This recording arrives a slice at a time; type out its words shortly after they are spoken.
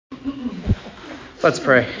Let's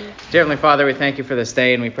pray. Dear Heavenly Father, we thank you for this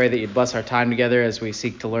day, and we pray that you'd bless our time together as we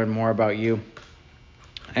seek to learn more about you.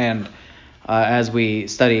 And as we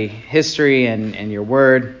study history and your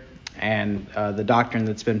word and the doctrine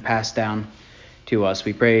that's been passed down to us,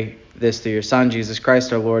 we pray this through your Son, Jesus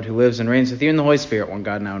Christ, our Lord, who lives and reigns with you in the Holy Spirit, one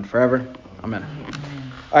God, now and forever. Amen.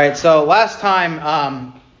 All right, so last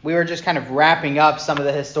time we were just kind of wrapping up some of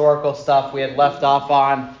the historical stuff we had left off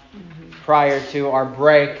on prior to our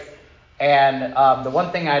break. And the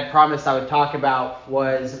one thing I had promised I would talk about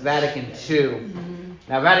was Vatican II.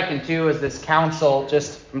 Now, Vatican II is this council, I'm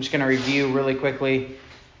just going to review really quickly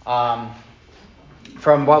from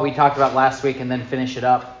what we talked about last week and then finish it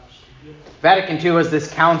up. Vatican II was this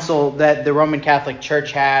council that the Roman Catholic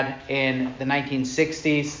Church had in the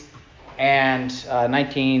 1960s and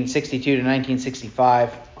 1962 to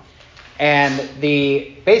 1965. And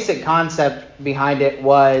the basic concept behind it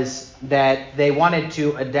was that they wanted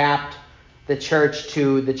to adapt the church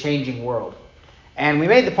to the changing world. And we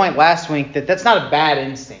made the point last week that that's not a bad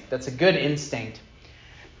instinct. That's a good instinct.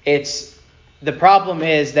 The problem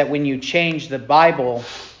is that when you change the Bible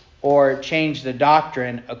or change the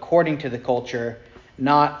doctrine according to the culture,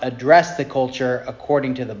 not address the culture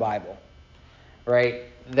according to the Bible, right?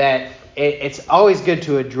 That it's always good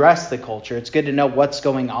to address the culture. It's good to know what's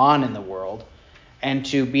going on in the world and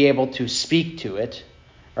to be able to speak to it,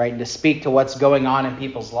 right? And to speak to what's going on in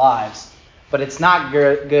people's lives. But it's not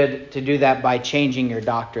good to do that by changing your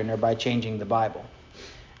doctrine or by changing the Bible.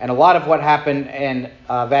 And a lot of what happened in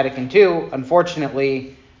Vatican II,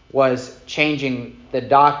 unfortunately, was changing the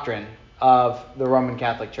doctrine of the Roman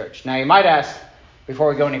Catholic Church. Now, you might ask, before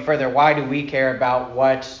we go any further, why do we care about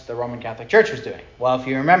what the Roman Catholic Church was doing? Well, if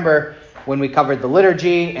you remember, when we covered the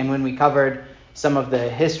liturgy and when we covered some of the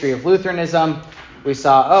history of Lutheranism, we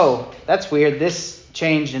saw, oh, that's weird, this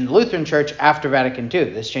changed in the Lutheran Church after Vatican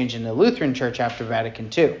II. This changed in the Lutheran Church after Vatican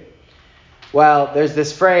II. Well, there's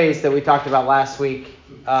this phrase that we talked about last week.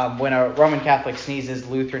 When a Roman Catholic sneezes,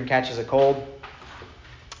 Lutheran catches a cold.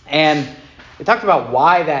 And we talked about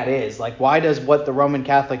why that is. Like, why does what the Roman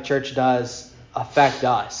Catholic Church does affect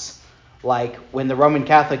us? Like, when the Roman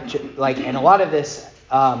Catholic, and a lot of this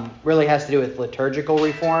really has to do with liturgical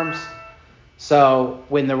reforms. So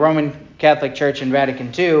when the Roman Catholic Church in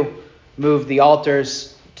Vatican II moved the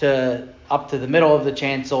altars up to the middle of the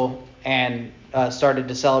chancel and started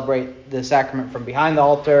to celebrate the sacrament from behind the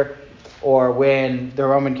altar, or when the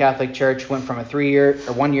Roman Catholic Church went from a 1 year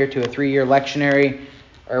to a 3-year lectionary,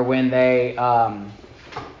 or when they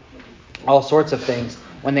all sorts of things,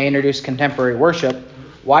 when they introduced contemporary worship.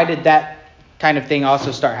 Why did that kind of thing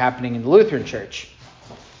also start happening in the Lutheran Church?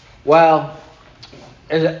 Well,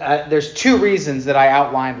 there's two reasons that I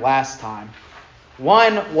outlined last time.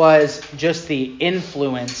 One was just the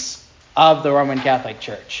influence of the Roman Catholic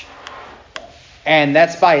Church. And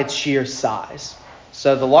that's by its sheer size.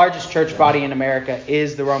 So the largest church body in America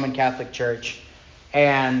is the Roman Catholic Church.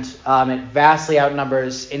 And it vastly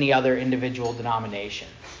outnumbers any other individual denomination.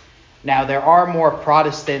 Now, there are more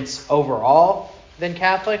Protestants overall than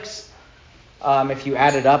Catholics, if you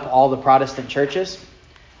added up all the Protestant churches.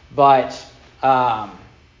 But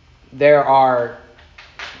there are,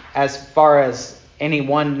 as far as any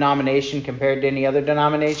one denomination compared to any other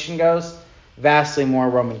denomination goes, vastly more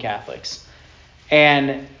Roman Catholics.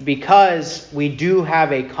 And because we do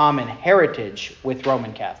have a common heritage with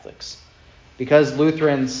Roman Catholics, because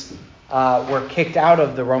Lutherans were kicked out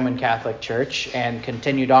of the Roman Catholic Church and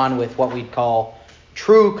continued on with what we'd call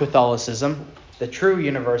true Catholicism, the true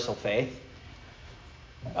universal faith,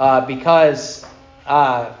 because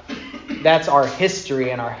that's our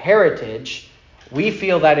history and our heritage, we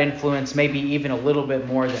feel that influence maybe even a little bit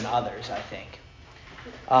more than others, I think.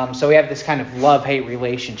 So we have this kind of love-hate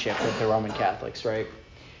relationship with the Roman Catholics, right?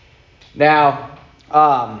 Now,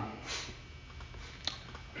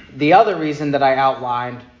 the other reason that I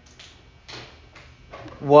outlined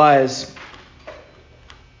was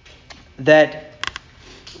that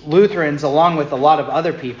Lutherans, along with a lot of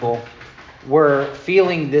other people, were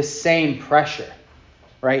feeling this same pressure,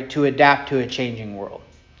 right, to adapt to a changing world.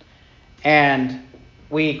 And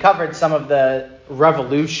we covered some of the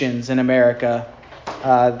revolutions in America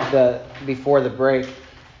before the break,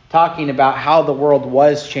 talking about how the world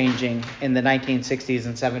was changing in the 1960s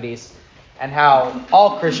and 70s, and how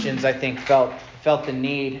all Christians, I think, felt the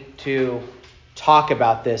need to talk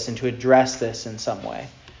about this and to address this in some way,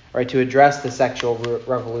 right? To address the sexual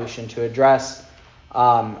revolution, to address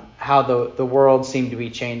how the world seemed to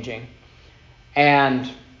be changing. And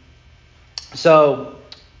so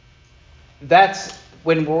that's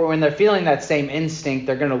when they're feeling that same instinct,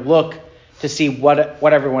 they're going to look to see what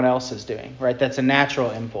everyone else is doing, right? That's a natural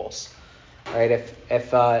impulse. right?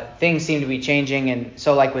 If things seem to be changing, and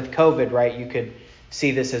so like with COVID, right, you could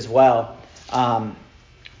see this as well,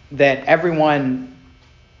 that everyone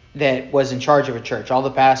that was in charge of a church, all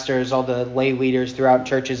the pastors, all the lay leaders throughout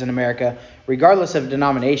churches in America, regardless of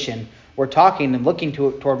denomination, were talking and looking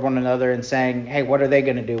toward one another and saying, hey, what are they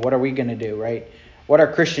going to do? What are we going to do, right? What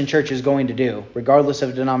are Christian churches going to do, regardless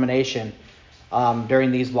of denomination,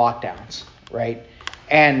 during these lockdowns, right?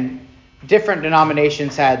 And different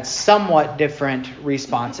denominations had somewhat different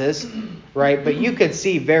responses, right? But you could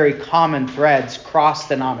see very common threads cross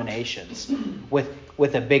denominations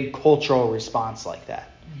with a big cultural response like that.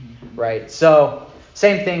 Right, so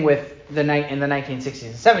same thing with in the 1960s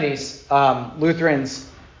and 70s. Lutherans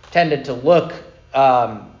tended to look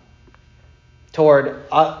toward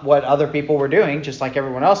what other people were doing, just like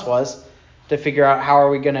everyone else was, to figure out how are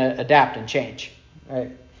we going to adapt and change.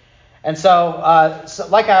 Right, and so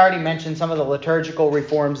like I already mentioned, some of the liturgical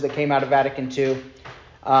reforms that came out of Vatican II,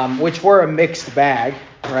 which were a mixed bag.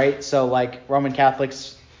 Right, so like Roman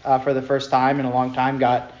Catholics for the first time in a long time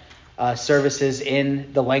got services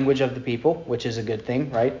in the language of the people, which is a good thing,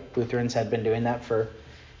 right? Lutherans had been doing that for,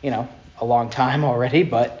 a long time already,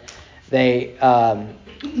 but they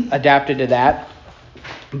adapted to that.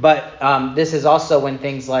 But this is also when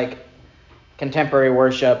things like contemporary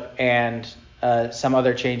worship and some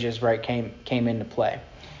other changes, right, came into play.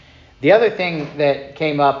 The other thing that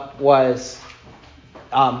came up was,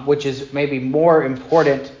 which is maybe more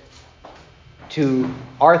important to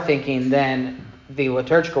our thinking than the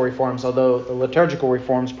liturgical reforms, although the liturgical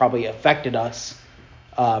reforms probably affected us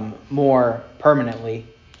more permanently,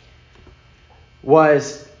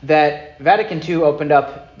 was that Vatican II opened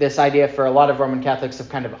up this idea for a lot of Roman Catholics of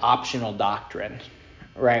kind of optional doctrine,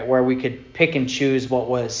 right, where we could pick and choose what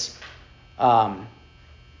was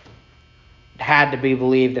had to be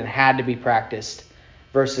believed and had to be practiced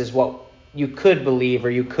versus what you could believe or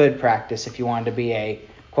you could practice if you wanted to be a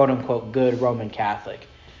quote-unquote good Roman Catholic.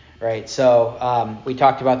 Right, so we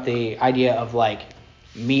talked about the idea of like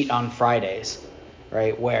meat on Fridays,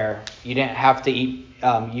 right, where you didn't have to eat,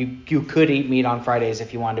 you could eat meat on Fridays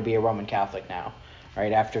if you wanted to be a Roman Catholic now,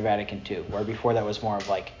 right, after Vatican II, where before that was more of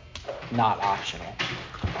like not optional.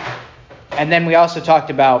 And then we also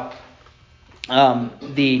talked about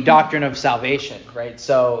the doctrine of salvation, right,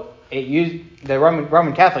 so the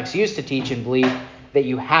Roman Catholics used to teach and believe that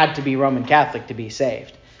you had to be Roman Catholic to be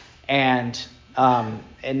saved, and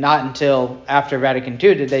not until after Vatican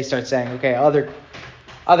II did they start saying, okay,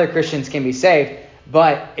 other Christians can be saved,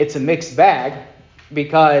 but it's a mixed bag,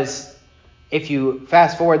 because if you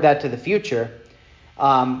fast forward that to the future,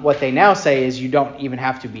 what they now say is you don't even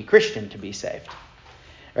have to be Christian to be saved,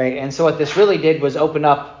 right? And so what this really did was open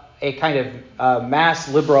up a kind of mass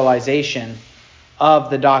liberalization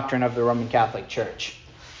of the doctrine of the Roman Catholic Church.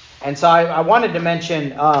 And so I wanted to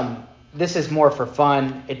mention, this is more for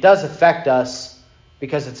fun. It does affect us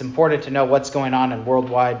because it's important to know what's going on in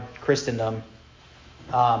worldwide Christendom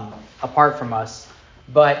apart from us.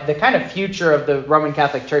 But the kind of future of the Roman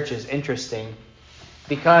Catholic Church is interesting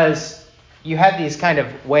because you had these kind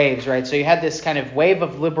of waves, right? So you had this kind of wave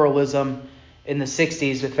of liberalism in the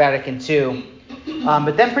 60s with Vatican II.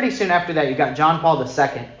 But then pretty soon after that, you got John Paul II,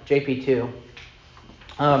 JP2,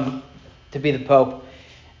 to be the Pope.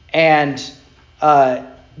 And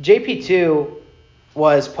JP2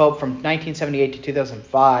 was Pope from 1978 to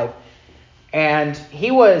 2005. And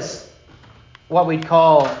he was what we'd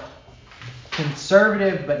call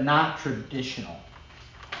conservative but not traditional,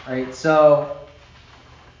 right? So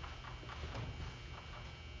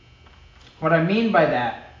what I mean by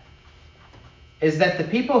that is that the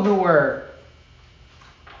people who were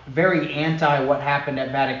very anti what happened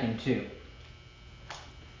at Vatican II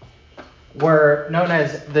were known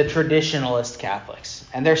as the traditionalist Catholics,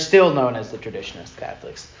 and they're still known as the traditionalist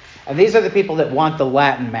Catholics. And these are the people that want the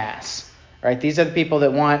Latin Mass, right? These are the people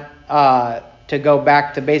that want to go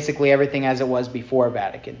back to basically everything as it was before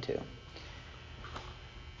Vatican II.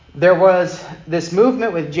 There was this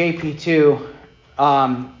movement with JP2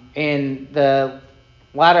 in the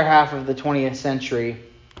latter half of the 20th century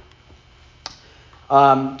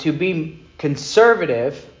to be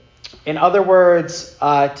conservative. In other words,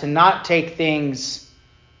 to not take things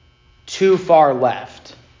too far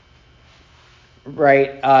left,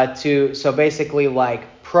 right? So basically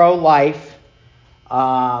like pro-life,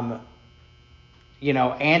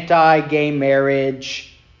 anti-gay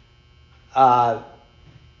marriage,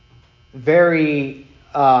 very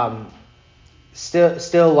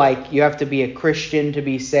still like you have to be a Christian to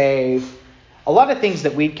be saved. A lot of things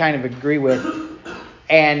that we kind of agree with.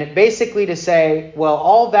 And basically to say, well,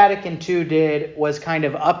 all Vatican II did was kind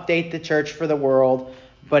of update the church for the world,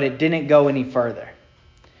 but it didn't go any further.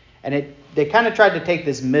 And they kind of tried to take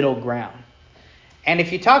this middle ground. And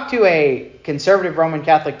if you talk to a conservative Roman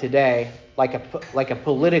Catholic today, like a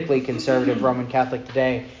politically conservative Roman Catholic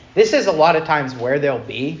today, this is a lot of times where they'll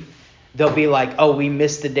be. They'll be like, oh, we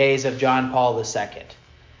missed the days of John Paul II.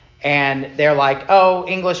 And they're like, oh,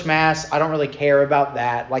 English Mass, I don't really care about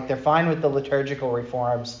that. Like, they're fine with the liturgical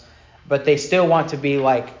reforms, but they still want to be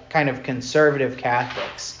like kind of conservative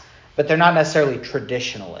Catholics. But they're not necessarily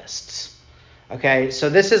traditionalists. Okay, so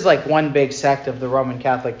this is like one big sect of the Roman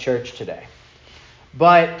Catholic Church today.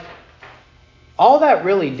 But all that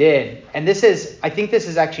really did, and I think this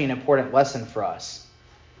is actually an important lesson for us,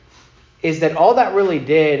 is that all that really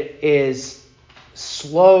did is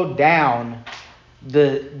slow down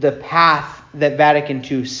the path that Vatican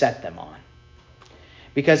II set them on.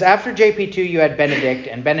 Because after JP2 you had Benedict,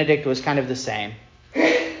 and Benedict was kind of the same.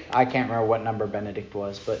 I can't remember what number Benedict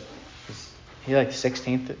was, but he like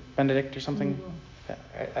 16th Benedict or something?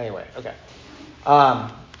 Mm-hmm. Anyway, okay.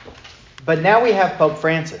 But now we have Pope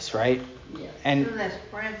Francis, right? Yes. And so that's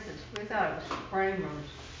Francis. We thought it was Kramer's.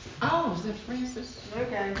 Oh, is that Francis?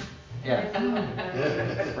 Okay. Yeah.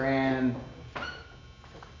 Fran.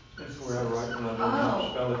 That's where I write when I don't know how to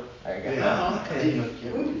spell it. There you go. Yeah. Okay.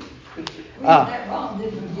 We got that wrong,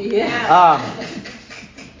 didn't we? Yeah.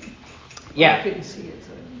 Yeah. I couldn't see it,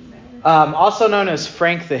 so it didn't matter. Also known as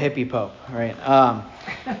Frank the Hippie Pope, right?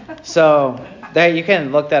 So you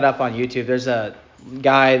can look that up on YouTube. There's a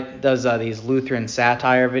guy does these Lutheran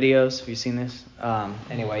satire videos. Have you seen this?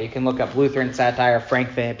 Anyway, you can look up Lutheran satire,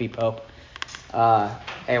 Frank the Hippie Pope.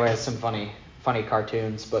 Anyway, it's some funny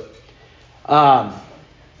cartoons. But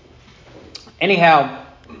anyhow,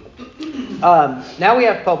 now we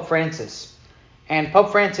have Pope Francis. And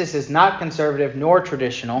Pope Francis is not conservative nor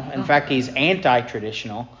traditional. In fact, he's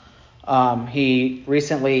anti-traditional. He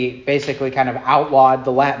recently basically kind of outlawed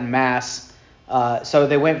the Latin Mass. So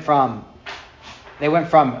they went from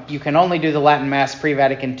you can only do the Latin Mass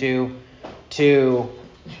pre-Vatican II to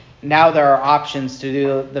now there are options to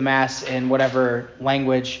do the Mass in whatever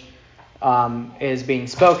language is being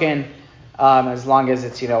spoken, as long as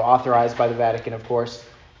it's authorized by the Vatican, of course.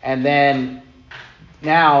 And then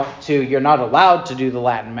now you're not allowed to do the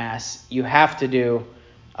Latin Mass. You have to do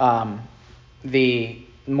the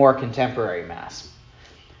more contemporary Mass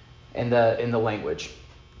in the language.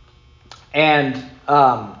 And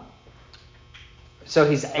so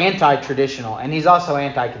he's anti-traditional, and he's also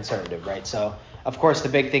anti-conservative, right? So, of course, the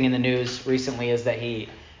big thing in the news recently is that he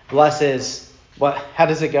blesses, how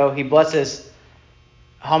does it go? He blesses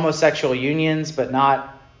homosexual unions, but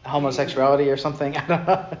not homosexuality or something. I don't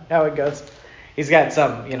know how it goes. He's got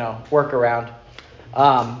some, workaround.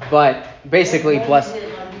 But basically,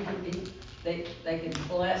 They can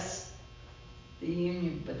bless the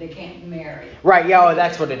union, but they can't marry. Right, yeah,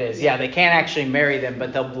 that's what it is. Yeah, they can't actually marry them,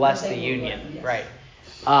 but they'll bless the union. Yes. Right.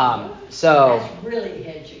 So that's really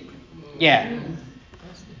hedging. Yeah.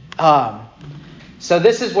 So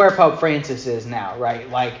this is where Pope Francis is now, right?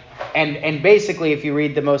 Like, and basically, if you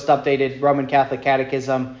read the most updated Roman Catholic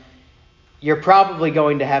Catechism, you're probably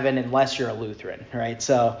going to heaven unless you're a Lutheran, right?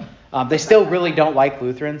 So they still really don't like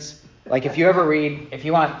Lutherans. Like, if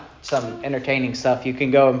you want some entertaining stuff, you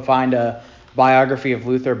can go and find a biography of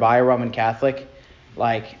Luther by a Roman Catholic.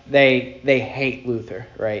 Like, they hate Luther,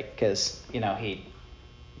 right? Because, he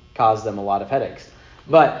caused them a lot of headaches.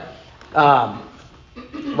 But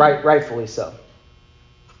rightfully so.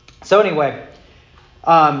 So anyway,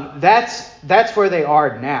 that's where they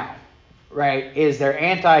are now, right? Is they're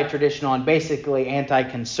anti-traditional and basically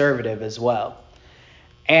anti-conservative as well.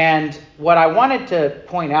 And what I wanted to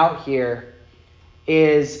point out here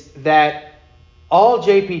is that all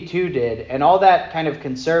JP2 did, and all that kind of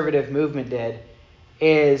conservative movement did,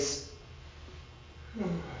 is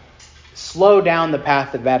slow down the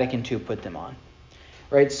path that Vatican II put them on.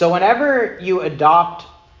 Right? So whenever you adopt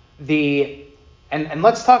and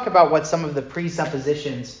let's talk about what some of the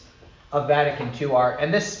presuppositions of Vatican II are.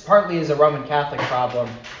 And this partly is a Roman Catholic problem,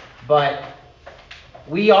 but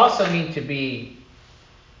we also need to be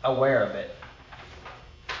aware of it.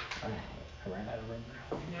 I ran out of room.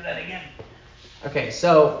 Do that again. Okay,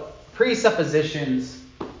 so presuppositions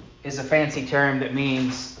is a fancy term that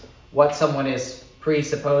means what someone is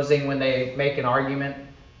presupposing when they make an argument,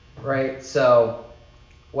 right? So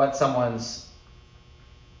what someone's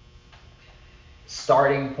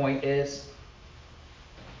starting point is.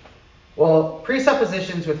 Well,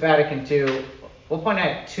 presuppositions with Vatican II, we'll point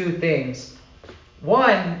out two things.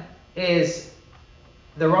 One is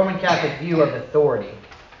the Roman Catholic view of authority,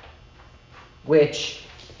 which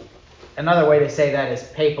another way to say that is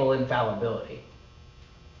papal infallibility.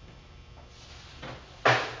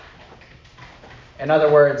 In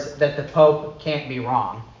other words, that the Pope can't be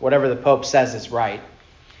wrong. Whatever the Pope says is right.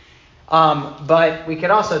 But we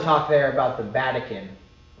could also talk there about the Vatican,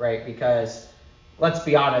 right? Because let's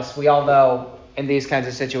be honest, we all know in these kinds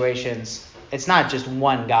of situations, it's not just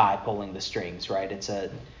one guy pulling the strings, right? It's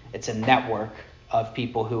a network of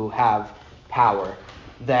people who have power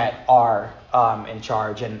that are in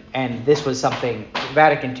charge. And this was something,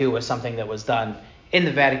 Vatican II was something that was done in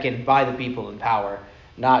the Vatican by the people in power,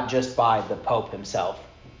 not just by the Pope himself,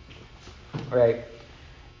 right?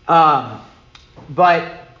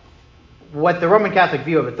 But what the Roman Catholic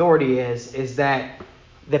view of authority is that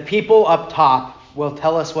the people up top will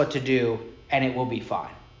tell us what to do and it will be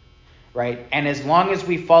fine, right? And as long as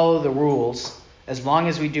we follow the rules, as long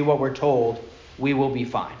as we do what we're told, we will be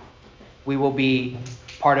fine. We will be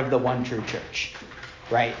part of the one true church,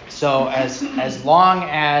 right? So as long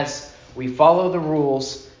as we follow the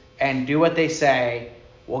rules and do what they say,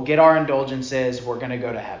 we'll get our indulgences, we're going to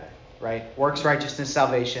go to heaven, right? Works, righteousness,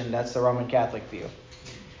 salvation, that's the Roman Catholic view.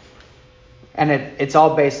 And it's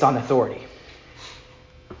all based on authority.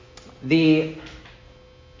 The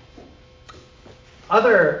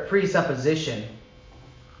other presupposition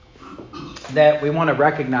that we want to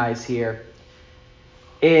recognize here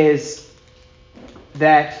is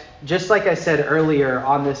that, just like I said earlier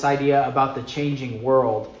on this idea about the changing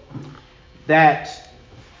world, that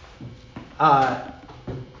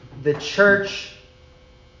the church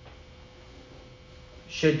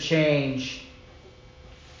should change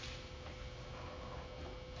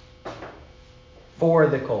for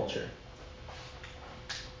the culture.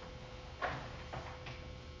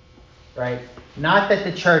 Right? Not that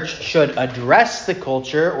the church should address the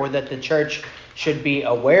culture or that the church should be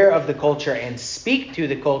aware of the culture and speak to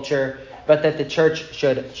the culture, but that the church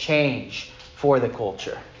should change for the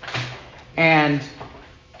culture. And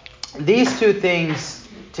these two things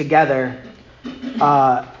together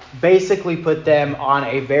basically put them on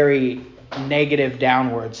a very negative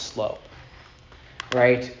downward slope,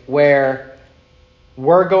 right? Where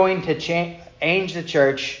we're going to change the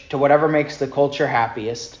church to whatever makes the culture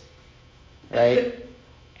happiest, right?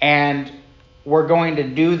 And we're going to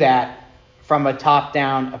do that from a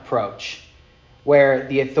top-down approach, where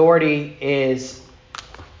the authority is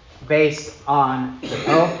based on the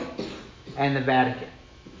Pope and the Vatican,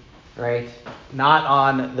 right? Not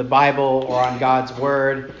on the Bible or on God's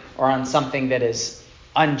Word or on something that is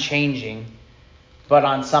unchanging, but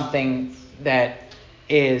on something that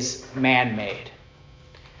is man-made.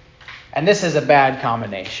 And this is a bad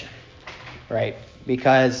combination, right?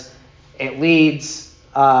 Because it leads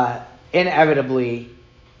inevitably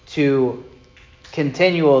to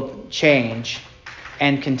continual change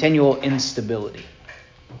and continual instability.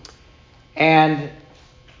 And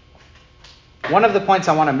one of the points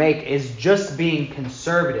I want to make is just being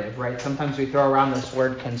conservative, right? Sometimes we throw around this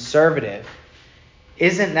word conservative,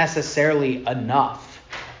 isn't necessarily enough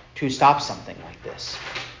to stop something like this,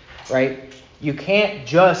 right? You can't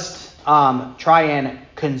just try and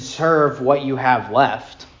conserve what you have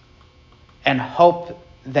left and hope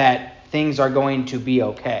that things are going to be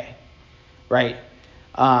okay, right?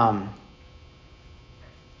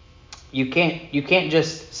 You can't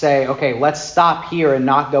just say, okay, let's stop here and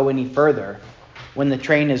not go any further when the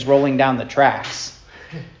train is rolling down the tracks,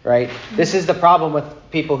 right? This is the problem with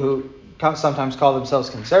people who sometimes call themselves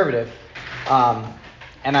conservative,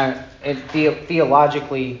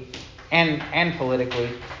 theologically and politically,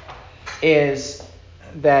 is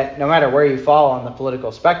that no matter where you fall on the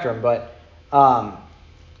political spectrum, but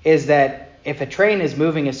is that if a train is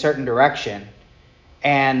moving a certain direction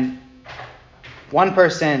and one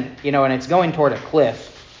person, and it's going toward a cliff,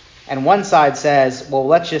 and one side says, well,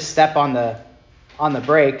 let's just step on the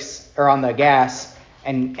brakes or on the gas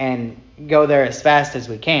and go there as fast as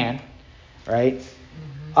we can, right?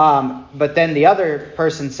 But then the other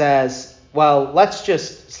person says, well, let's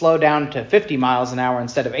just slow down to 50 miles an hour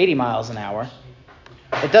instead of 80 miles an hour.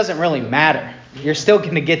 It doesn't really matter. You're still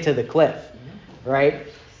going to get to the cliff, right?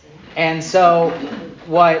 And so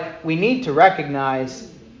what we need to recognize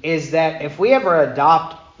is that if we ever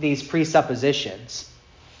adopt these presuppositions,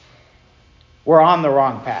 we're on the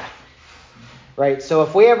wrong path, right? So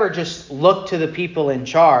if we ever just look to the people in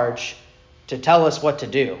charge to tell us what to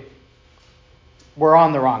do, we're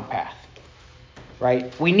on the wrong path,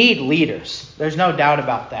 right? We need leaders. There's no doubt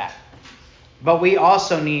about that. But we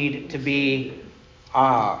also need to be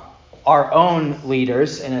our own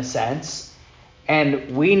leaders in a sense.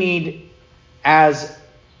 And we need, as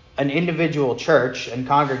an individual church and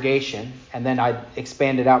congregation, and then I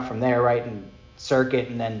expand it out from there, right? And circuit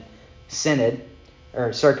and then synod,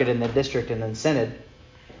 or circuit and then district and then synod.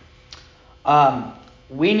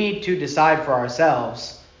 we need to decide for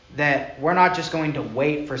ourselves that we're not just going to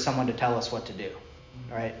wait for someone to tell us what to do,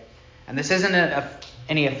 right? And this isn't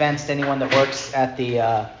any offense to anyone that works at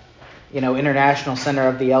the International Center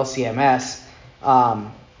of the LCMS,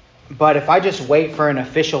 but if I just wait for an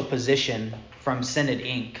official position from Synod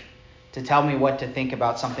Inc. to tell me what to think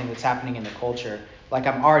about something that's happening in the culture, like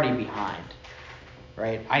I'm already behind,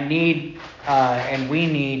 right? I need and we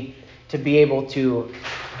need to be able to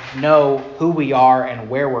know who we are and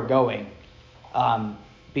where we're going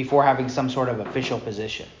before having some sort of official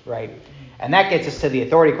position, right? And that gets us to the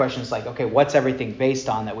authority questions like, okay, what's everything based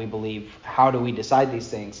on that we believe? How do we decide these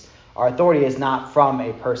things? Our authority is not from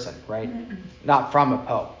a person, right? Not from a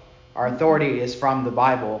pope. Our authority is from the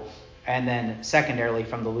Bible and then secondarily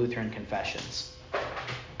from the Lutheran confessions,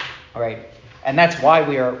 all right? And that's why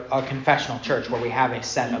we are a confessional church where we have a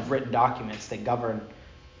set of written documents that govern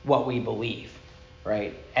what we believe,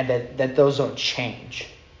 right? And that those don't change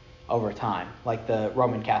over time, like the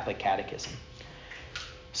Roman Catholic Catechism.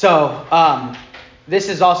 So this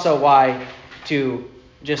is also why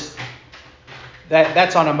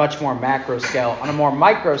that's on a much more macro scale. On a more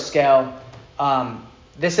micro scale,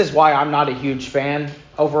 this is why I'm not a huge fan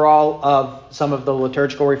overall of some of the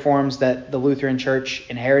liturgical reforms that the Lutheran Church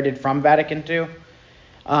inherited from Vatican II,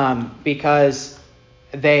 because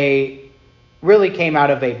they really came out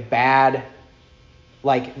of a bad,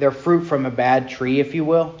 like they're fruit from a bad tree, if you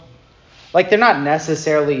will. Like they're not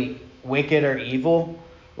necessarily wicked or evil.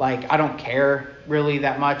 Like I don't care really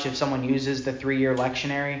that much if someone uses the 3-year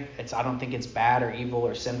lectionary. I don't think it's bad or evil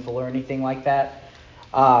or sinful or anything like that.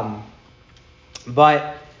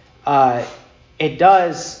 But it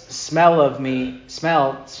does smell to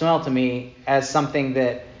me as something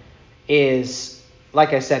that is,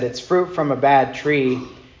 like I said, it's fruit from a bad tree.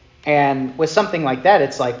 And with something like that,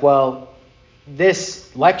 it's like, well, this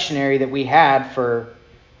lectionary that we had for,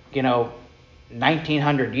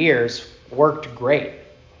 1900 years worked great.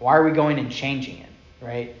 Why are we going and changing it,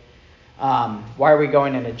 right? Why are we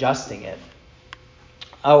going and adjusting it?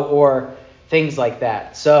 Or things like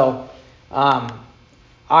that. So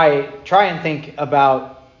I try and think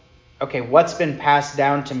about, okay, what's been passed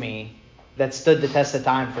down to me that stood the test of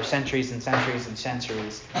time for centuries and centuries and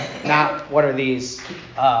centuries. Not what are these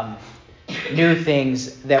new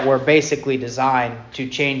things that were basically designed to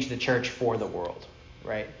change the church for the world,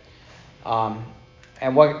 right? And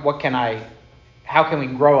how can we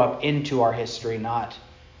grow up into our history, not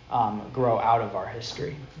grow out of our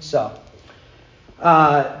history? So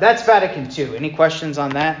that's Vatican II. Any questions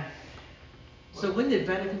on that? So when did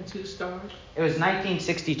Vatican II start? It was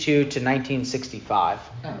 1962 to 1965.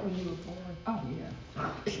 When you were born? Oh,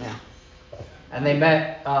 yeah. Yeah. And they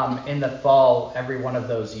met in the fall every one of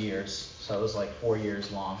those years. So it was like 4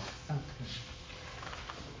 years long. Okay.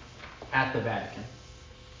 At the Vatican.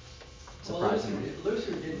 Surprisingly.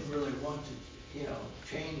 Luther didn't really want to,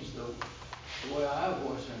 change the way I've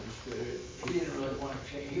always understood it. He didn't really want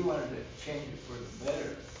to change. He wanted to change it for the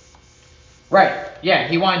better. Right. Yeah,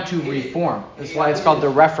 he wanted to reform. That's why it's called the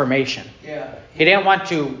Reformation. Yeah. He didn't want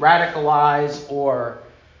to radicalize or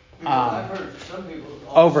I've heard some people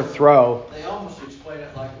overthrow. They almost explain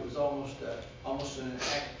it like it was almost an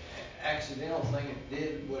accidental thing. It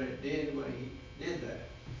did what it did when he did that.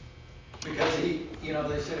 Because they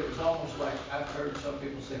said it was almost like, I've heard some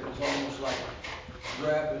people say it was almost like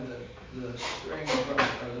grabbing the string from,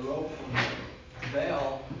 or the rope from the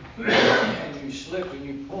bell, and you slip and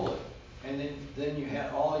you pull it. And then you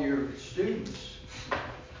had all your students,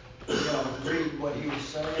 read what he was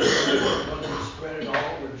saying, and then spread it all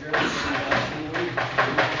over Germany in about 2 weeks.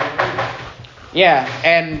 Yeah,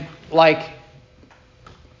 and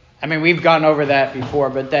we've gone over that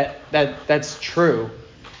before, but that's true.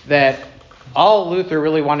 That all Luther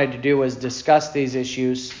really wanted to do was discuss these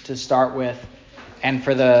issues to start with, and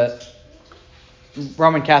for the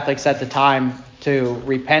Roman Catholics at the time to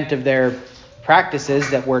repent of their practices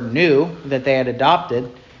that were new, that they had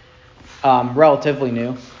adopted, relatively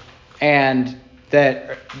new, and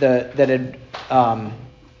that had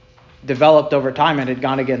developed over time and had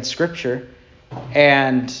gone against Scripture.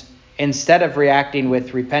 And instead of reacting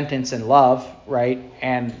with repentance and love, right,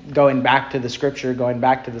 and going back to the Scripture, going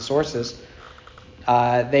back to the sources,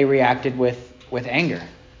 they reacted with anger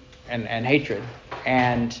and hatred.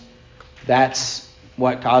 And that's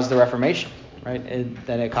what caused the Reformation, right?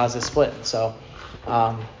 Then it caused a split. So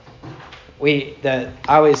I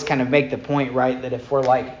always kind of make the point, right, that if we're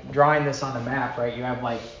like drawing this on a map, right, you have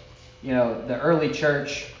the early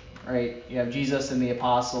church, right? You have Jesus and the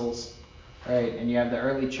apostles, right? And you have the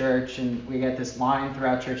early church, and we get this line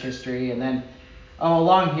throughout church history, and then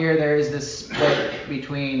along here there is this split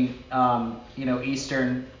between,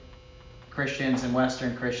 Eastern Christians and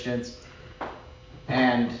Western Christians.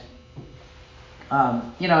 And,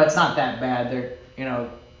 it's not that bad. They're,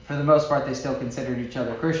 for the most part, they still considered each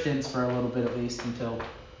other Christians for a little bit at least until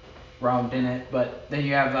Rome didn't. But then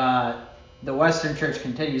you have the Western Church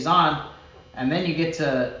continues on, and then you get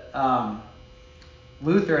to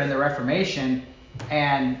Luther and the Reformation.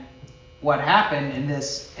 And what happened in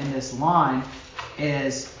this line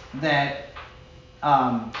is that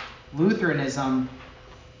Lutheranism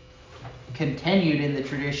continued in the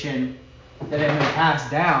tradition that had been passed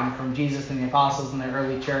down from Jesus and the apostles in the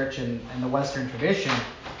early church and the Western tradition,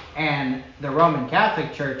 and the Roman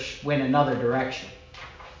Catholic Church went another direction,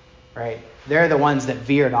 right? They're the ones that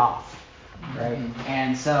veered off, right?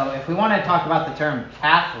 And so if we want to talk about the term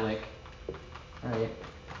Catholic, right,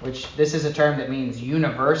 which this is a term that means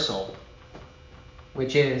universal,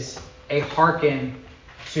 which is a hearken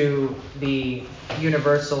to the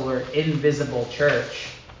universal or invisible church,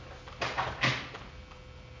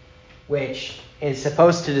 which is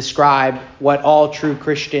supposed to describe what all true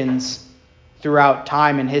Christians throughout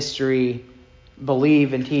time and history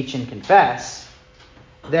believe and teach and confess,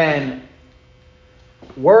 then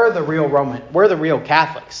we're the real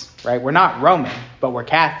Catholics, right? We're not Roman, but we're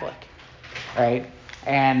Catholic, right?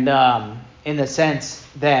 And in the sense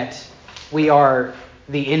that we are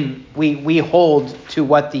we hold to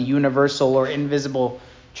what the universal or invisible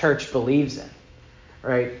church believes in,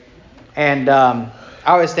 right? And I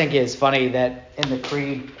always think it's funny that in the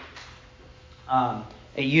creed,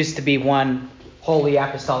 it used to be one Holy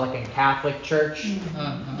Apostolic and Catholic Church.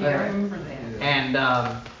 Yeah, I remember that.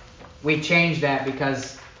 And we changed that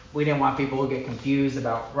because we didn't want people to get confused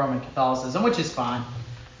about Roman Catholicism, which is fine.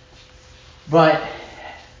 But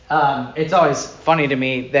it's always funny to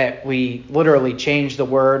me that we literally changed the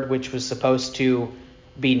word, which was supposed to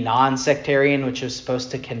be non-sectarian, which was supposed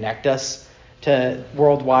to connect us to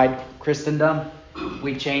worldwide Christendom.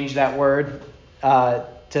 We changed that word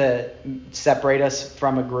to separate us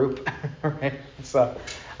from a group, right? So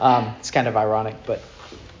it's kind of ironic, but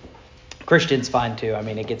Christian's fine too. I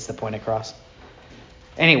mean, it gets the point across.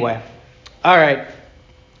 Anyway, all right.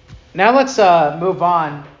 Now let's move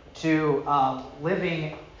on to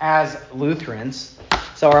living as Lutherans.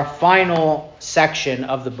 So our final section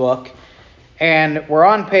of the book. And we're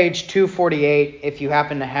on page 248 if you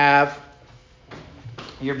happen to have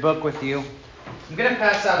your book with you. I'm going to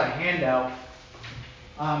pass out a handout.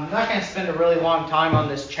 I'm not going to spend a really long time on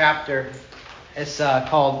this chapter. This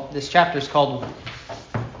chapter is called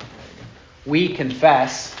We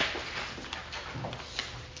Confess.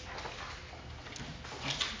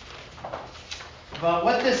 But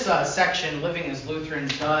what this section, Living as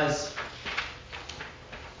Lutherans, does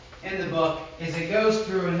in the book is it goes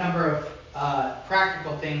through a number of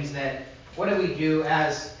practical things that, what do we do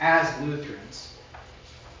as Lutherans?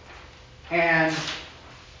 And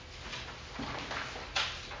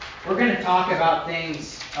we're going to talk about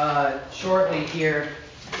things shortly here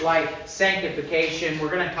like sanctification.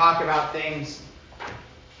 We're going to talk about things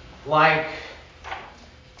like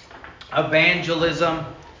evangelism.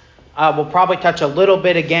 We'll probably touch a little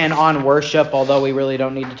bit again on worship, although we really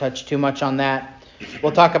don't need to touch too much on that.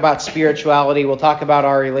 We'll talk about spirituality. We'll talk about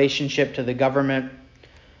our relationship to the government.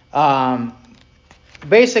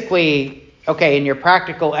 Basically, okay, in your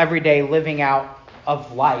practical everyday living out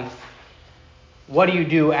of life, what do you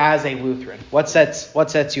do as a Lutheran? What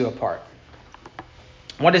sets you apart?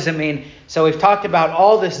 What does it mean? So we've talked about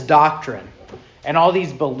all this doctrine and all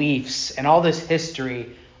these beliefs and all this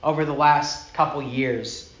history over the last couple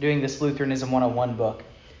years doing this Lutheranism 101 book.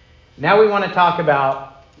 Now we want to talk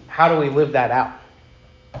about how do we live that out?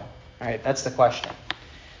 All right, that's the question.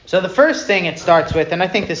 So the first thing it starts with, and I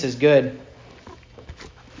think this is good,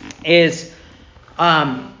 is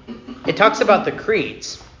it talks about the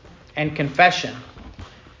creeds and confession.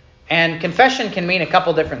 And confession can mean a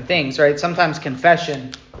couple different things, right? Sometimes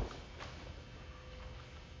confession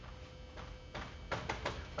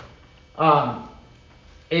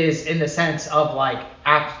is in the sense of like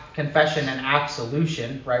confession and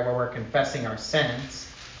absolution, right, where we're confessing our sins.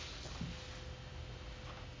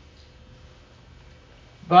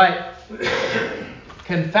 But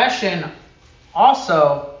confession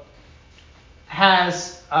also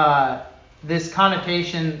has this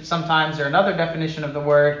connotation sometimes, or another definition of the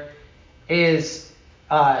word is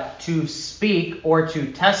to speak or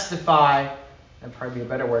to testify, that'd probably be a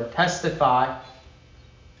better word, testify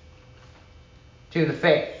to the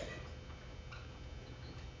faith.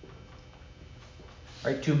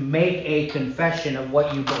 Right, to make a confession of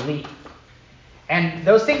what you believe. And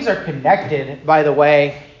those things are connected, by the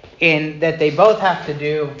way, in that they both have to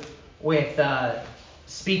do with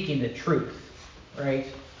speaking the truth, right?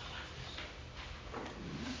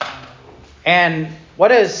 And what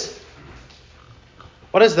does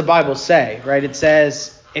the Bible say, right? It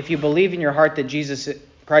says, if you believe in your heart that Jesus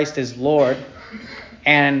Christ is Lord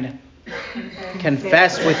and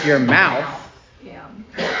confess with your mouth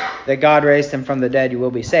that God raised him from the dead, you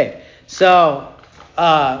will be saved. So,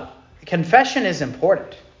 confession is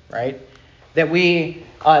important, right? That we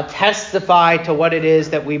testify to what it is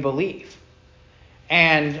that we believe.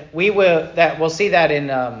 And we'll see that in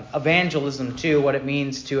evangelism too, what it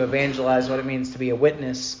means to evangelize, what it means to be a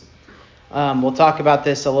witness. We'll talk about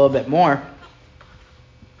this a little bit more.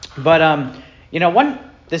 But,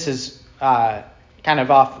 this is kind of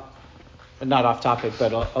not off topic,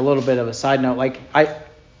 but a little bit of a side note. Like,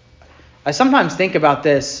 I sometimes think about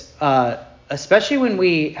this, especially when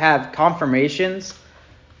we have confirmations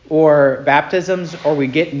or baptisms or we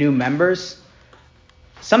get new members.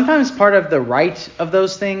 Sometimes part of the rite of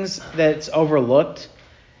those things that's overlooked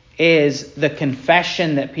is the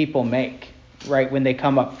confession that people make, right, when they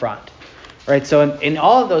come up front. Right, so in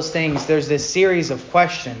all of those things, there's this series of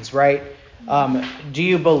questions, right? Do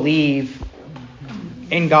you believe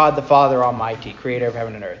in God the Father Almighty, creator of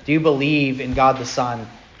heaven and earth? Do you believe in God the Son,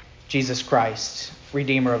 Jesus Christ,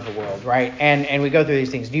 Redeemer of the world, right? And we go through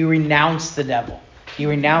these things. Do you renounce the devil? Do you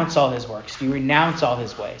renounce all his works? Do you renounce all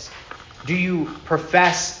his ways? Do you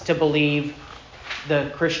profess to believe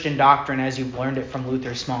the Christian doctrine as you've learned it from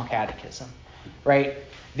Luther's Small Catechism, right?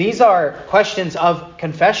 These are questions of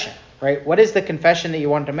confession, right? What is the confession that you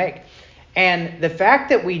want to make? And the fact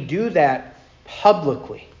that we do that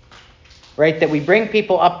publicly, right, that we bring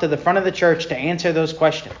people up to the front of the church to answer those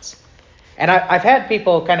questions. And I've had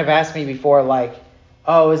people kind of ask me before, like,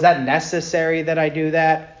 oh, is that necessary that I do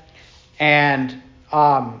that? And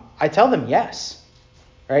I tell them yes,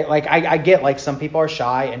 right? Like, I get, like, some people are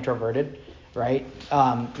shy, introverted, right?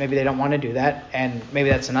 Maybe they don't want to do that, and maybe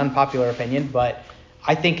that's an unpopular opinion, but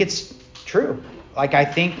I think it's true. Like, I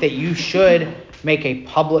think that you should make a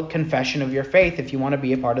public confession of your faith if you want to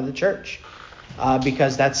be a part of the church,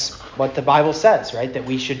 because that's what the Bible says, right? That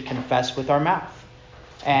we should confess with our mouth.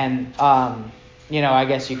 And, I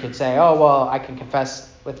guess you could say, oh, well, I can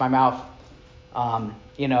confess with my mouth,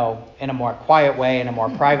 in a more quiet way, in a more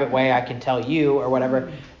private way, I can tell you or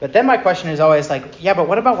whatever. But then my question is always like, yeah, but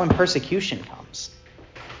what about when persecution comes,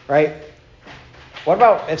 right? What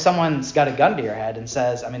about if someone's got a gun to your head and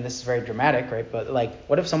says, I mean, this is very dramatic, right? But like,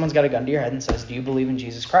 what if someone's got a gun to your head and says, do you believe in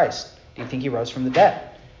Jesus Christ? Do you think he rose from the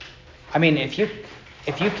dead? I mean, if you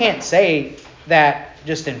can't say that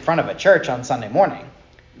just in front of a church on Sunday morning,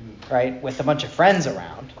 right, with a bunch of friends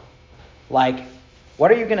around, like,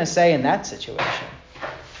 what are you going to say in that situation?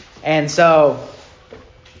 And so,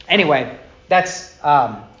 anyway, that's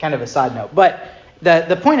kind of a side note. But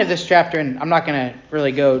the point of this chapter, and I'm not going to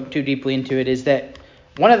really go too deeply into it, is that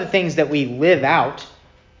one of the things that we live out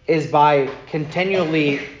is by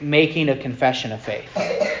continually making a confession of faith,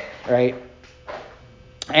 right?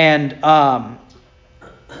 And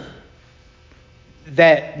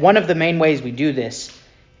that one of the main ways we do this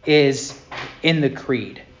is in the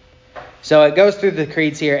creed. So it goes through the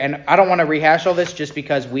creeds here, and I don't want to rehash all this just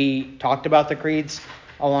because we talked about the creeds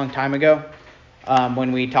a long time ago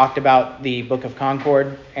when we talked about the Book of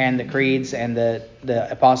Concord and the creeds and the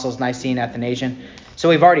Apostles' Nicene Athanasian. So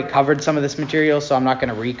we've already covered some of this material, so I'm not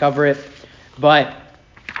going to recover it. But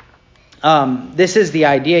this is the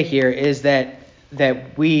idea here, is that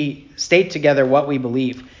we state together what we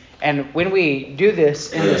believe. And when we do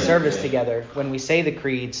this in the service together, when we say the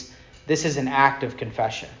creeds, this is an act of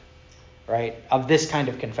confession, right? Of this kind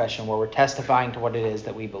of confession where we're testifying to what it is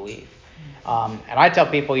that we believe. And I tell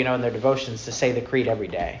people, in their devotions to say the creed every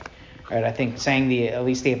day, right? I think saying at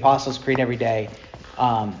least the Apostles' Creed every day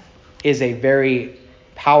is a very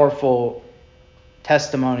powerful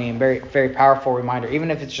testimony and very, very powerful reminder,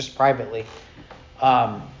 even if it's just privately,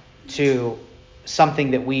 to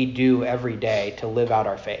something that we do every day to live out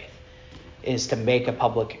our faith, is to make a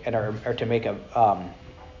public or to make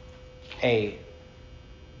a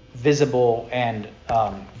visible and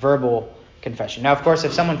verbal confession. Now, of course,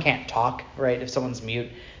 if someone can't talk, right, if someone's mute,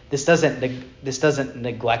 this doesn't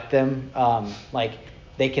neglect them. Like,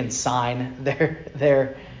 they can sign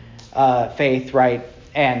their faith, right?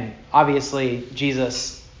 And obviously,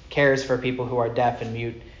 Jesus cares for people who are deaf and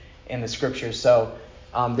mute in the scriptures. So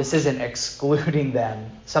this isn't excluding them.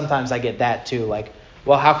 Sometimes I get that too. Like,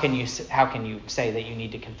 well, how can you say that you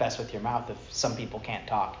need to confess with your mouth if some people can't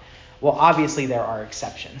talk? Well, obviously there are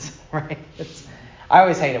exceptions, right? I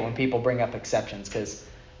always hate it when people bring up exceptions because,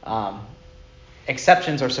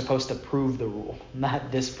 exceptions are supposed to prove the rule,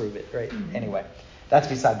 not disprove it, right? Anyway, that's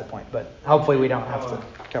beside the point, but hopefully we don't have to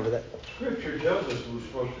cover that. Scripture tells us we're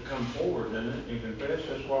supposed to come forward, doesn't it, and confess.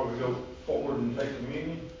 That's why we go forward and take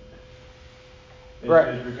communion. Right.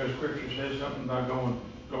 Is because Scripture says something about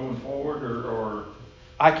going forward, or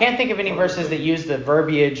I can't think of any verses that use the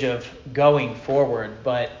verbiage of going forward,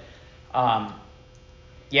 but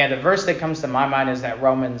the verse that comes to my mind is that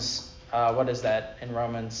Romans, what is that in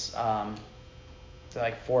Romans? It's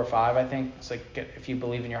like 4 or 5, I think. It's like, if you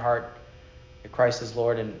believe in your heart that Christ is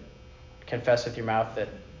Lord and confess with your mouth that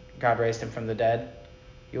God raised him from the dead,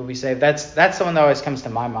 you will be saved. That's the one that always comes to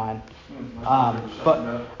my mind.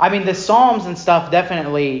 But I mean, the Psalms and stuff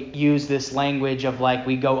definitely use this language of like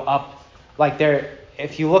we go up, like there.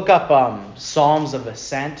 If you look up Psalms of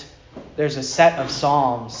Ascent, there's a set of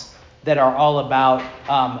Psalms that are all about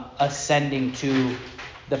ascending to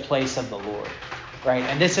the place of the Lord, right?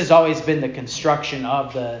 And this has always been the construction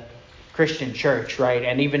of the Christian church, right?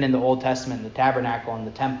 And even in the Old Testament, the tabernacle and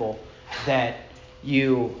the temple, that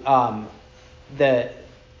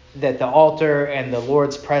that the altar and the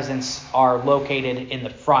Lord's presence are located in the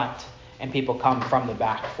front, and people come from the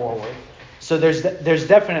back forward. So there's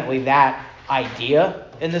definitely that idea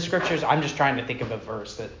in the scriptures. I'm just trying to think of a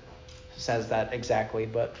verse that says that exactly,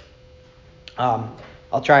 but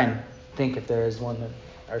I'll try and think if there is one that,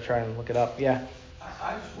 or try and look it up. Yeah.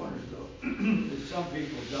 I just wondered though, if some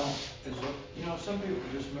people don't, some people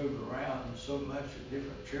just move around so much at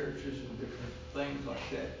different churches and different things like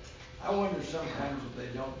that. I wonder sometimes if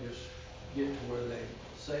they don't just get to where they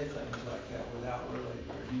say things like that without really,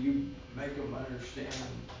 or do you make them understand?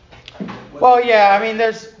 Well, yeah, I mean,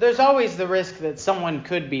 there's always the risk that someone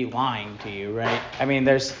could be lying to you, right? I mean,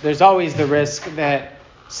 there's always the risk that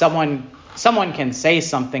someone can say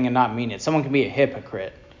something and not mean it. Someone can be a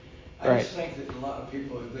hypocrite. I just think that a lot of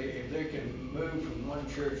people, if they can move from one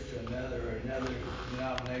church to another, or another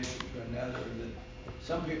denomination to another, that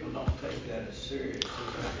some people don't take that as serious.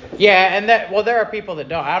 Yeah, and there are people that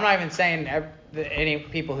don't. I'm not even saying any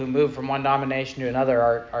people who move from one denomination to another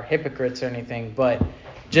are hypocrites or anything, but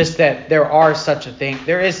just that there is such a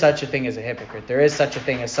thing as a hypocrite. There is such a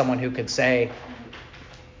thing as someone who could say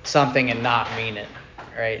something and not mean it,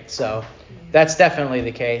 right? So that's definitely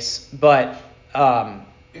the case, but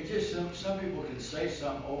it's just some people can say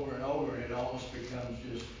something over and over, and it almost becomes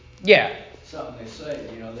just something they say.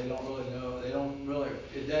 They don't really know.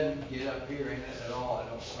 It doesn't get up here in it at all, I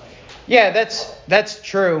don't think. Yeah, that's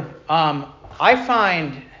true. I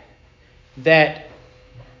find that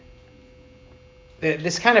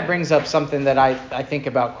this kind of brings up something that I think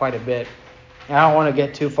about quite a bit. And I don't want to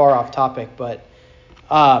get too far off topic, but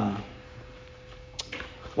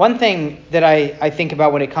one thing that I think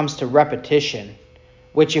about when it comes to repetition,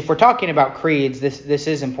 which if we're talking about creeds, this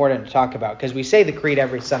is important to talk about, because we say the creed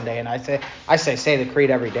every Sunday, and I say the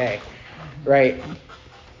creed every day, right?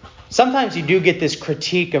 Sometimes you do get this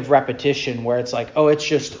critique of repetition where it's like, oh, it's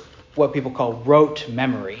just what people call rote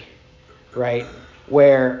memory, right?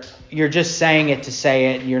 Where you're just saying it to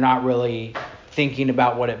say it, and you're not really thinking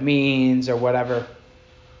about what it means or whatever.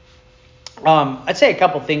 I'd say a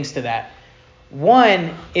couple things to that.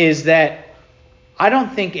 One is that I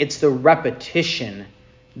don't think it's the repetition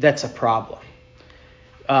that's a problem.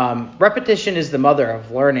 Repetition is the mother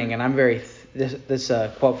of learning, and I'm this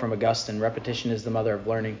quote from Augustine: repetition is the mother of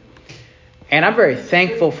learning. And I'm very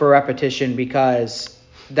thankful for repetition, because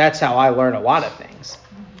that's how I learn a lot of things,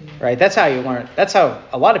 right? That's how you learn. That's how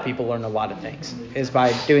a lot of people learn a lot of things, is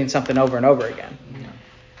by doing something over and over again.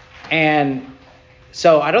 And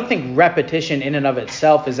so I don't think repetition in and of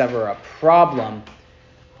itself is ever a problem.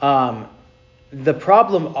 The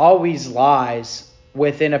problem always lies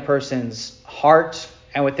within a person's heart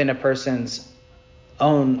and within a person's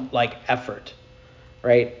own effort,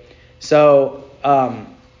 right? So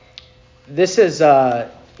this is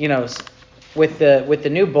with the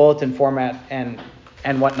new bulletin format and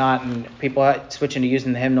whatnot, and people switching to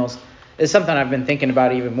using the hymnals, is something I've been thinking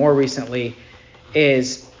about even more recently.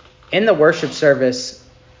 Is in the worship service,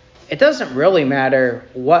 it doesn't really matter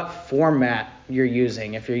what format you're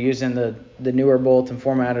using. If you're using the newer bulletin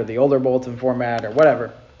format or the older bulletin format or whatever,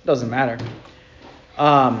 it doesn't matter.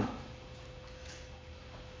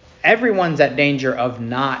 Everyone's at danger of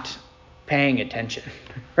not paying attention,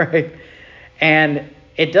 right? And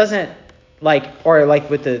it doesn't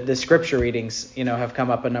with the scripture readings, have come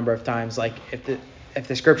up a number of times. Like if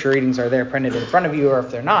the scripture readings are there printed in front of you, or if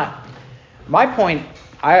they're not. My point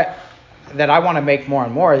that I want to make more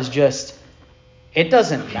and more is just, it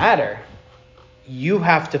doesn't matter. You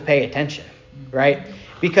have to pay attention, right?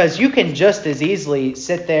 Because you can just as easily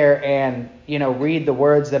sit there and, read the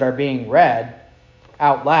words that are being read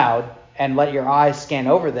out loud and let your eyes scan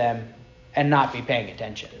over them and not be paying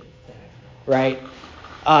attention, right?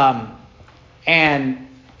 And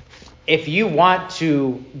if you want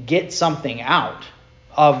to get something out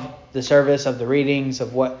of the service, of the readings,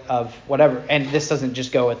 of whatever, and this doesn't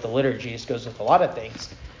just go with the liturgy, this goes with a lot of things,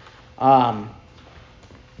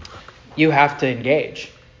 you have to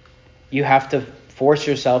engage. You have to force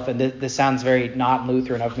yourself, and this sounds very not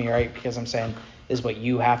Lutheran of me, right? Because I'm saying this is what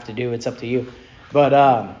you have to do. It's up to you.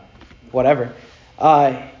 But whatever.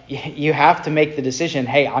 You have to make the decision,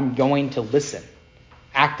 hey, I'm going to listen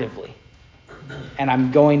actively. And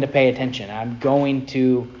I'm going to pay attention. I'm going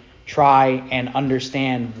to try and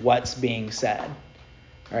understand what's being said.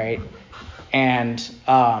 Right? And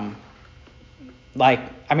how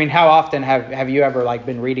often have you ever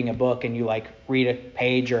been reading a book and you read a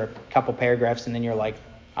page or a couple paragraphs and then you're like,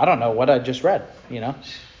 I don't know what I just read,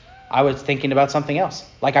 I was thinking about something else.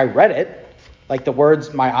 I read it, the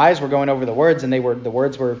words, my eyes were going over the words and the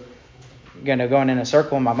words were going in a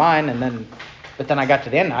circle in my mind, but then I got to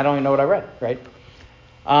the end, I don't even know what I read, right?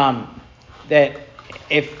 That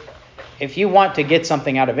if you want to get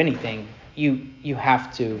something out of anything, you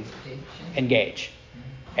have to engage.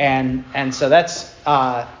 And so that's what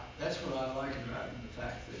I like about the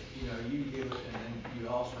fact that you give it, and then you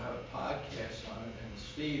also have a podcast on it, and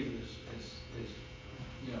Steve is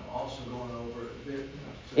also going over it a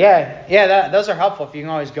bit. Those are helpful. If you can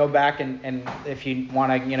always go back and if you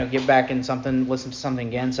want to get back in something, listen to something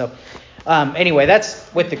again. So anyway,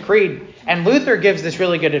 that's with the creed. And Luther gives this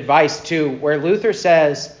really good advice too, where Luther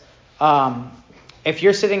says, if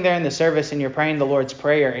you're sitting there in the service and you're praying the Lord's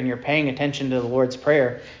Prayer and you're paying attention to the Lord's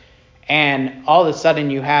Prayer, and all of a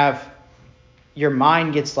sudden you have your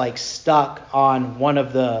mind gets stuck on one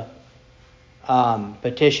of the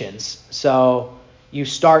petitions. So you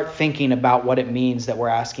start thinking about what it means that we're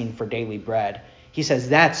asking for daily bread. He says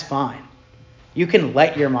that's fine. You can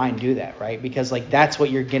let your mind do that, right? Because that's what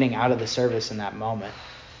you're getting out of the service in that moment,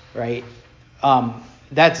 right?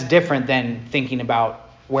 That's different than thinking about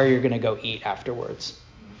where you're going to go eat afterwards,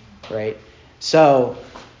 right? So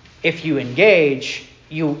if you engage,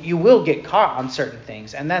 you will get caught on certain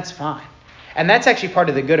things, and that's fine. And that's actually part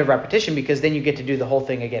of the good of repetition, because then you get to do the whole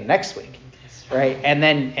thing again next week, right?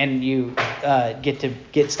 And you get to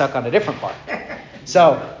get stuck on a different part.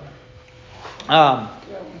 So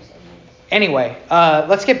anyway,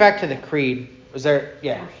 let's get back to the creed. Was there?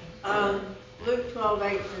 Yeah. Luke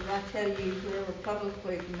 12:8 says, I tell you, whoever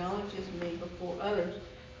publicly acknowledges me before others,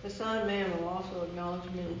 the Son of Man will also acknowledge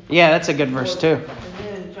me. Yeah, that's a good verse too. And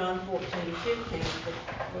then John 14:15,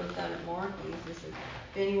 what is that at Mark? It says,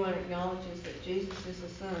 if anyone acknowledges that Jesus is the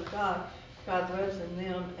Son of God, God dwells in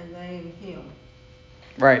them and they in him.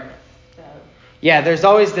 Right. So, yeah, there's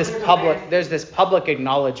always this public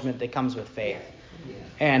acknowledgement that comes with faith. Yeah.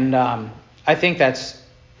 And I think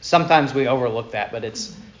sometimes we overlook that, but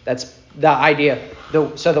that's the idea.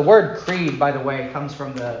 So the word creed, by the way, comes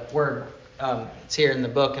from the word, it's here in the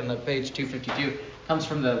book in the page 252, comes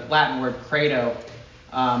from the Latin word credo,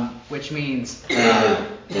 which means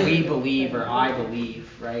we believe or I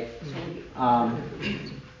believe, right?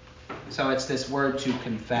 So it's this word to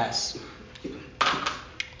confess.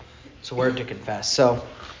 It's a word to confess. So,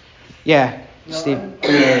 yeah, Steve.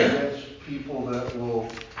 There's people that will,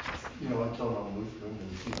 I tell them I'm Lutheran,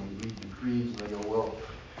 and you read the creeds and they go, well,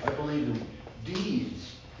 I believe in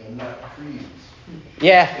deeds and not creeds.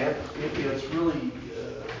 Yeah. It's really,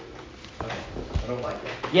 I don't like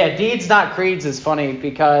that. Yeah, deeds not creeds is funny,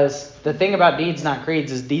 because the thing about deeds not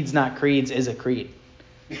creeds is deeds not creeds is a creed,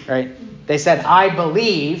 right? They said, I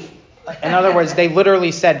believe. In other words, they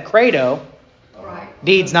literally said credo. right.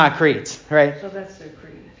 Deeds not creeds, right? So that's their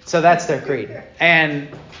creed. So that's their creed. And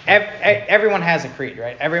everyone has a creed,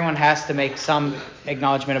 right? Everyone has to make some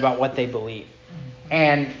acknowledgement about what they believe.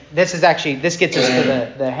 And this gets us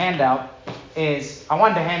to the handout. I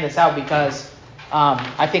wanted to hand this out because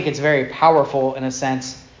I think it's very powerful in a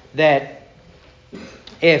sense that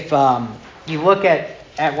if you look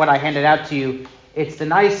at what I handed out to you, it's the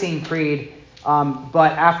Nicene Creed,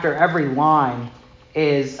 but after every line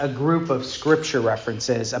is a group of scripture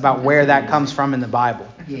references about where that comes from in the Bible.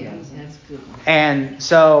 Yeah, that's good. And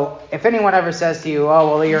so if anyone ever says to you, oh,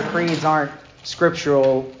 well, your creeds aren't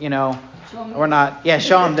scriptural, or not,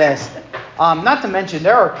 show them this. Not to mention,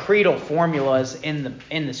 there are creedal formulas in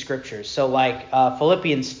the scriptures. So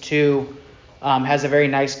Philippians 2 has a very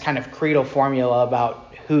nice kind of creedal formula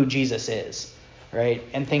about who Jesus is, right?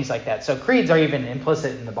 And things like that. So creeds are even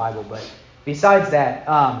implicit in the Bible. But besides that,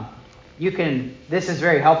 this is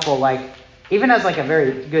very helpful, even as a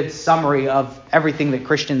very good summary of everything that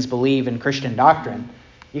Christians believe in Christian doctrine.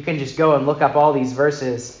 you can just go and look up all these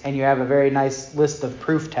verses, and you have a very nice list of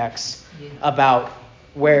proof texts about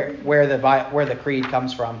where the creed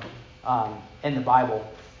comes from in the Bible.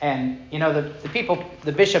 And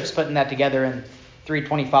the bishops putting that together in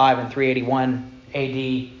 325 and 381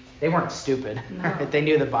 AD, they weren't stupid. No. They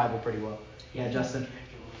knew the Bible pretty well. Yeah, Justin.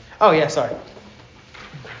 Oh yeah, sorry.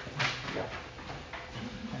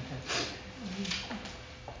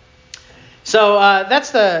 So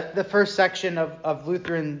that's the first section of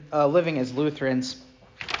Lutheran living as Lutherans,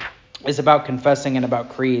 is about confessing and about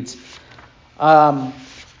creeds.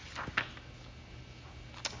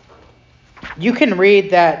 You can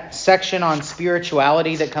read that section on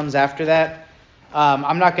spirituality that comes after that.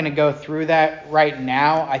 I'm not going to go through that right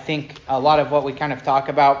now. I think a lot of what we kind of talk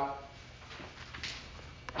about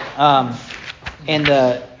in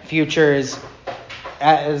the future is,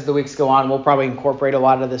 as the weeks go on, we'll probably incorporate a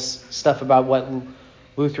lot of this stuff about what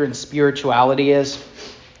Lutheran spirituality is.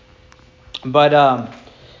 But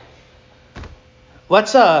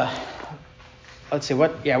let's see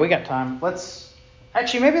what. Yeah, we got time.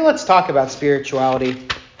 Maybe let's talk about spirituality.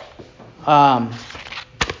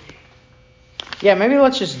 Maybe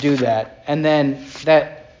let's just do that, and then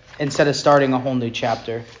that instead of starting a whole new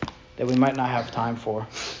chapter that we might not have time for.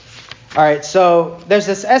 All right. So there's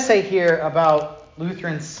this essay here about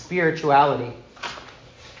Lutheran spirituality.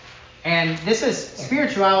 And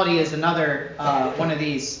spirituality is another one of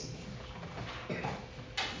these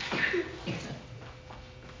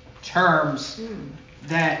terms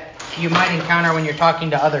that you might encounter when you're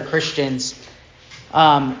talking to other Christians.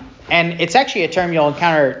 And it's actually a term you'll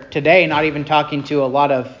encounter today, not even talking to a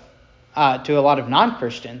lot of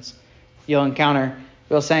non-Christians. You'll encounter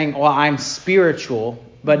people saying, well, I'm spiritual,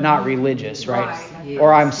 but not religious, right? Yes.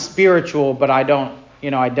 Or I'm spiritual, but I don't,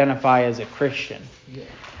 identify as a Christian. Yeah.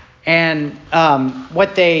 And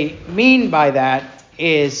what they mean by that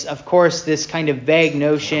is, of course, this kind of vague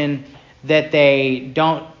notion that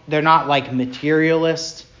they're not like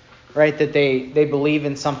materialists, right? That they believe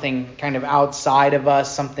in something kind of outside of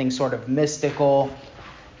us, something sort of mystical,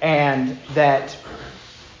 and that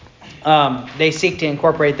they seek to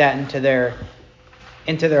incorporate that into their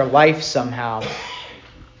life somehow.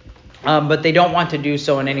 But they don't want to do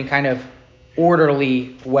so in any kind of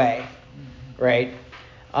orderly way, right?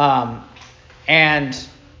 And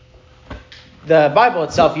the Bible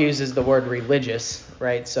itself uses the word religious,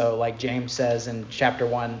 right? So like James says in chapter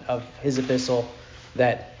 1 of his epistle,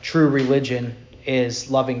 that true religion is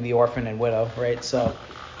loving the orphan and widow, right? So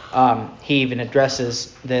he even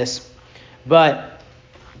addresses this. But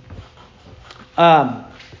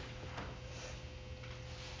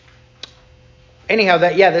anyhow,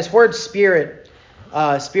 this word spiritual,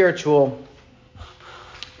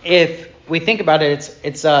 if we think about it,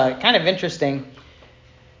 it's kind of interesting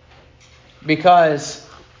because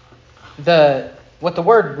what the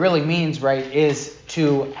word really means, right, is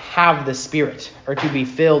to have the Spirit or to be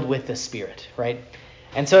filled with the Spirit, right?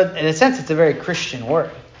 And so in a sense, it's a very Christian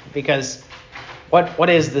word because what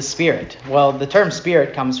is the Spirit? Well, the term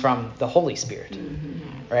Spirit comes from the Holy Spirit,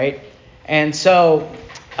 right? And so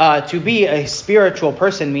to be a spiritual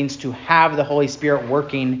person means to have the Holy Spirit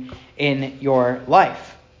working in your life.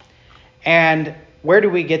 And where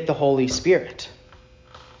do we get the Holy Spirit?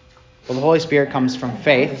 Well, the Holy Spirit comes from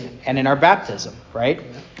faith and in our baptism, right?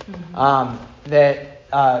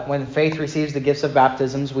 When faith receives the gifts of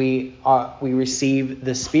baptisms, we receive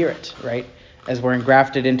the Spirit, right? As we're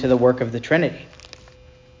engrafted into the work of the Trinity.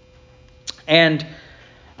 And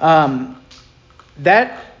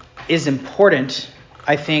that is important,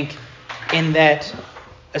 I think, in that,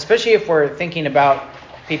 especially if we're thinking about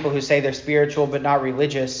people who say they're spiritual but not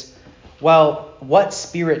religious, well, what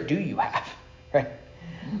spirit do you have, right?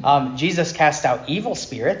 Jesus cast out evil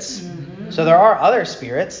spirits. Mm-hmm. So there are other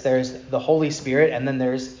spirits. There's the Holy Spirit and then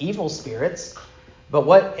there's evil spirits. But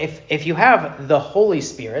what if you have the Holy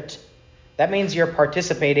Spirit, that means you're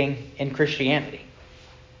participating in Christianity,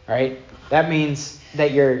 right? That means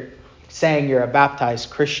that you're saying you're a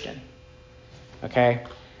baptized Christian. Okay?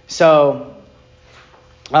 So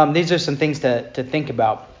these are some things to think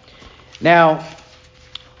about. Now,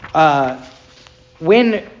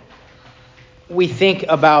 when we think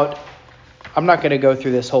about, I'm not going to go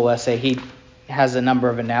through this whole essay. He has a number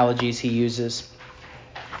of analogies he uses.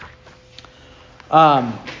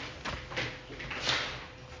 One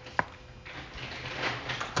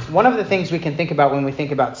of the things we can think about when we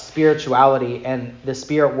think about spirituality and the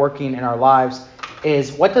Spirit working in our lives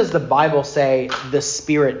is, what does the Bible say the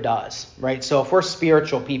Spirit does, right? So if we're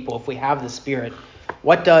spiritual people, if we have the Spirit,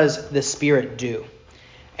 what does the Spirit do?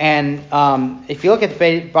 And if you look at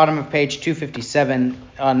the bottom of page 257,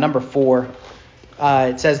 number 4,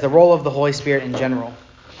 it says the role of the Holy Spirit in general.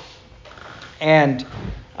 And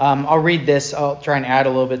I'll read this. I'll try and add a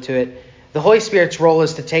little bit to it. The Holy Spirit's role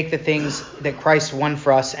is to take the things that Christ won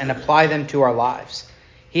for us and apply them to our lives.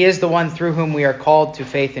 He is the one through whom we are called to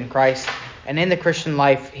faith in Christ. And in the Christian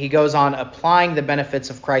life, he goes on applying the benefits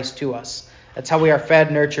of Christ to us. That's how we are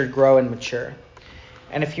fed, nurtured, grow, and mature.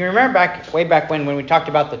 And if you remember way back when we talked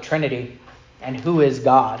about the Trinity and who is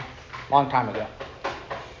God, a long time ago,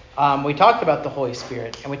 we talked about the Holy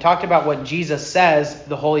Spirit. And we talked about what Jesus says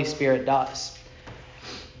the Holy Spirit does.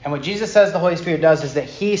 And what Jesus says the Holy Spirit does is that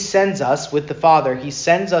he sends us with the Father. He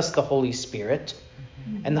sends us the Holy Spirit.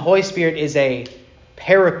 And the Holy Spirit is a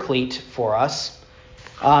paraclete for us.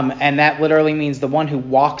 And that literally means the one who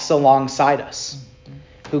walks alongside us,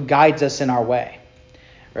 who guides us in our way,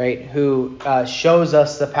 right? Who shows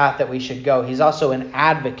us the path that we should go. He's also an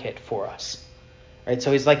advocate for us, right?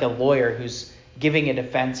 So he's like a lawyer who's giving a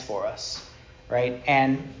defense for us, right?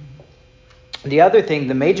 And the other thing,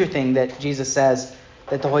 the major thing that Jesus says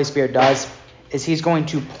that the Holy Spirit does is he's going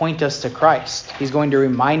to point us to Christ. He's going to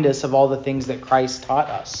remind us of all the things that Christ taught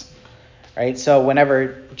us, right? So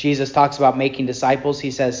whenever Jesus talks about making disciples,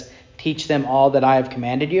 he says, teach them all that I have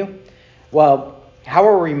commanded you. Well, how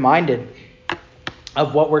are we reminded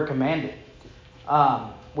of what we're commanded?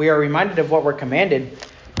 We are reminded of what we're commanded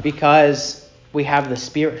because we have the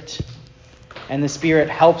Spirit. And the Spirit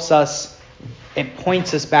helps us, it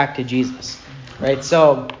points us back to Jesus, right?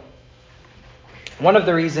 So one of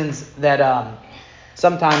the reasons that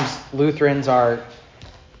sometimes Lutherans are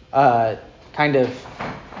kind of,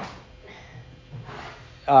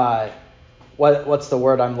 what's the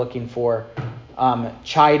word I'm looking for?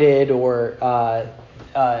 Chided or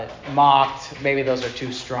mocked. Maybe those are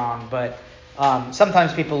too strong. But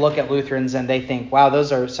sometimes people look at Lutherans and they think, wow,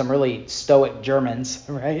 those are some really stoic Germans,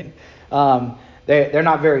 right? They're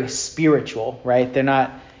not very spiritual, right? They're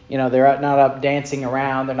not, they're not up dancing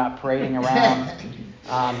around. They're not parading around.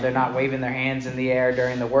 They're not waving their hands in the air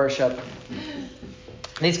during the worship.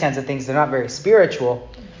 These kinds of things, they're not very spiritual.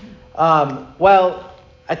 Well,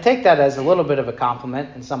 I take that as a little bit of a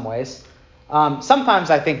compliment in some ways. Sometimes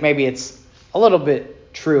I think maybe it's a little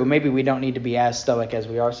bit true. Maybe we don't need to be as stoic as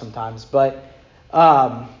we are sometimes. But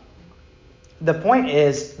the point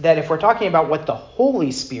is that if we're talking about what the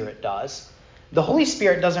Holy Spirit does, the Holy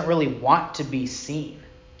Spirit doesn't really want to be seen,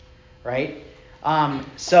 right?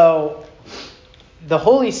 So the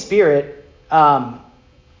Holy Spirit,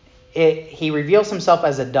 he reveals himself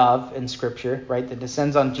as a dove in Scripture, right, that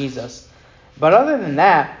descends on Jesus. But other than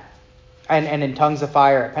that, and in tongues of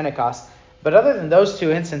fire at Pentecost, but other than those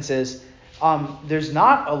two instances, there's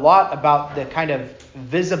not a lot about the kind of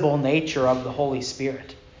visible nature of the Holy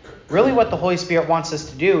Spirit. Really what the Holy Spirit wants us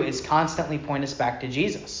to do is constantly point us back to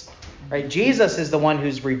Jesus, right? Jesus is the one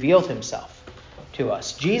who's revealed himself to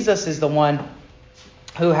us. Jesus is the one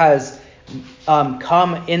who has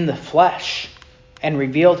come in the flesh and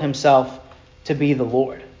revealed himself to be the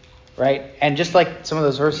Lord, right? And just like some of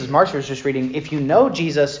those verses Marcia was just reading, if you know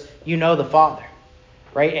Jesus, you know the Father,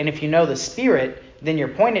 right? And if you know the Spirit, then you're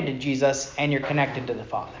pointed to Jesus and you're connected to the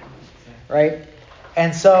Father, right?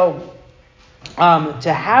 And so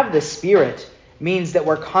to have the Spirit means that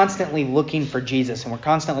we're constantly looking for Jesus and we're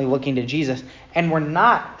constantly looking to Jesus, and we're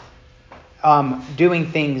not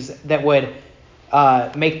doing things that would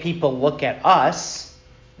make people look at us,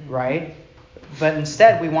 right? But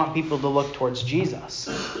instead, we want people to look towards Jesus.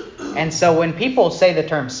 And so when people say the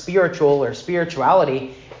term spiritual or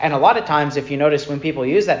spirituality, and a lot of times, if you notice when people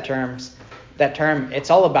use that term, it's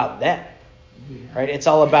all about them, right? It's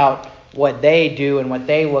all about what they do and what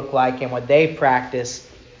they look like and what they practice.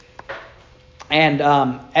 And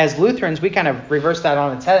as Lutherans, we kind of reverse that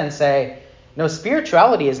on its head and say, no,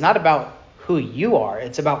 spirituality is not about who you are.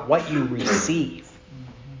 It's about what you receive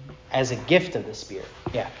as a gift of the Spirit.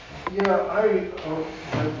 Yeah. Yeah, I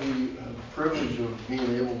have the privilege of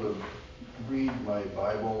being able to read my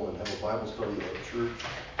Bible and have a Bible study at church,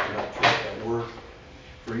 not church, at work,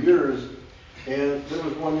 for years. And there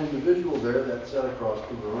was one individual there that sat across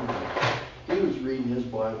the room. He was reading his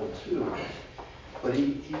Bible too. But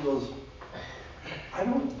he goes, I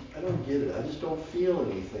don't get it. I just don't feel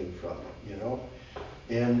anything from it,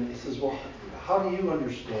 And he says, well, how do you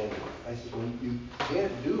understand it? I said, well, you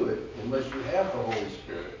can't do it unless you have the Holy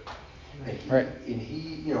Spirit. And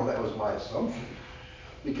he that was my assumption.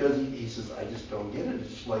 Because he says, I just don't get it. It's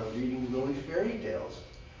just like reading Lily's fairy tales.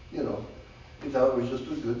 He thought it was just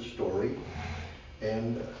a good story.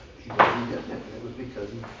 And he wasn't getting it. It was because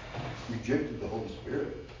he rejected the Holy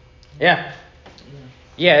Spirit. Yeah.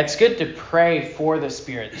 Yeah, it's good to pray for the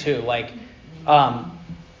Spirit too. Like,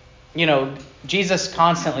 Jesus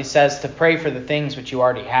constantly says to pray for the things which you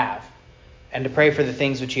already have and to pray for the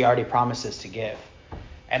things which he already promises to give.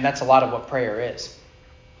 And that's a lot of what prayer is.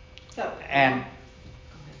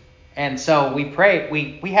 And so we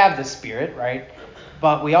pray, we have the Spirit, right?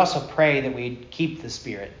 But we also pray that we keep the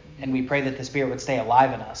Spirit. And we pray that the Spirit would stay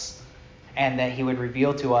alive in us and that he would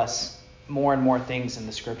reveal to us more and more things in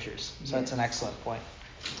the Scriptures. So that's an excellent point.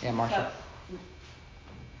 Yeah, Marcia.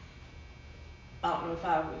 I don't know if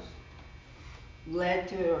I was led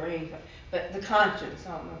to it or anything, but the conscience,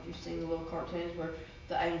 I don't know if you've seen the little cartoons where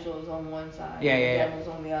the angel is on one side and the devil's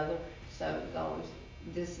on the other. So it's always,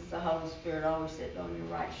 this is the Holy Spirit always sitting on your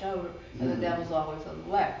right shoulder, and the devil's always on the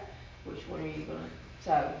left. Which one are you going to?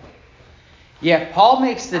 So. Yeah, Paul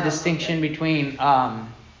makes the distinction between, kind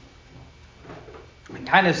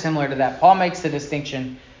of similar to that. Paul makes the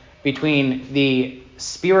distinction between the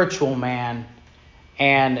spiritual man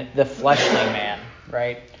and the fleshly man,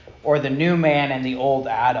 right? Or the new man and the old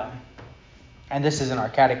Adam. And this is in our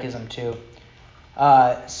catechism too.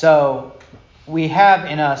 So we have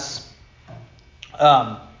in us,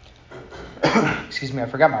 excuse me, I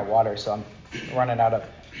forgot my water, so I'm running out of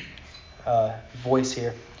voice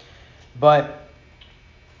here. But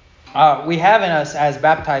we have in us as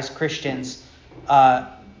baptized Christians,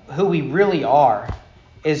 who we really are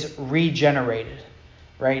is regenerated,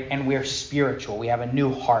 right? And we're spiritual. We have a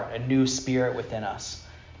new heart, a new spirit within us.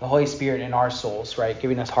 The Holy Spirit in our souls, right?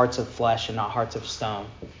 Giving us hearts of flesh and not hearts of stone.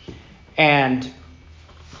 And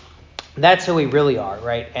that's who we really are,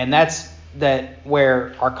 right? And that's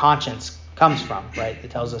where our conscience comes from, right?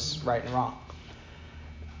 It tells us right and wrong.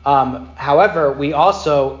 However, we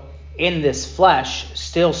also, in this flesh,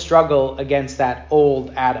 still struggle against that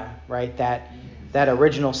old Adam, right? That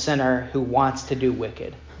original sinner who wants to do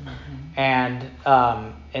wicked. And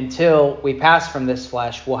until we pass from this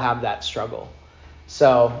flesh, we'll have that struggle.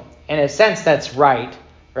 So, in a sense, that's right?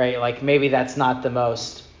 Like maybe that's not the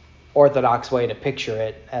most orthodox way to picture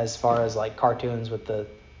it as far as like cartoons with the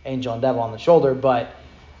angel and devil on the shoulder, but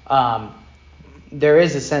there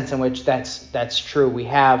is a sense in which that's true. We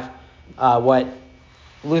have what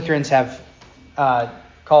Lutherans have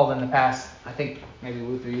called in the past, I think maybe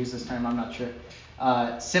Luther used this term, I'm not sure,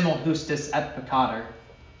 simul justus et peccator,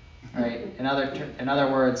 right? In other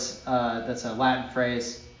words, that's a Latin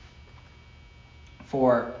phrase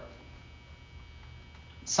for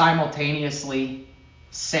simultaneously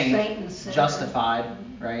saint, justified,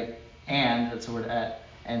 right? And that's the word et,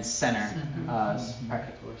 and sinner,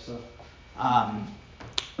 peccator. So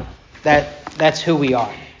that's who we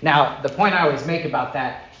are. Now, the point I always make about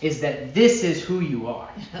that is that this is who you are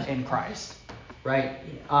in Christ, right?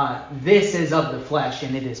 This is of the flesh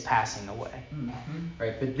and it is passing away,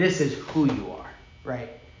 right? But this is who you are, right?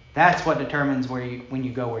 That's what determines when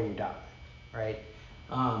you go where you die, right?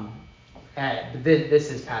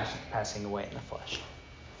 This is passing away in the flesh.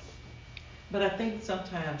 But I think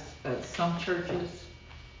sometimes some churches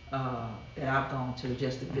that I've gone to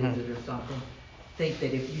just to visit or something think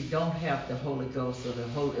that if you don't have the Holy Ghost or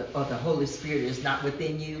the Holy Spirit is not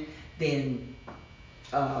within you, then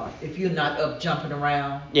if you're not up jumping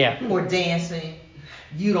around or dancing,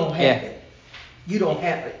 you don't have it. You don't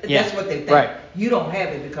have it. That's what they think. Right. You don't have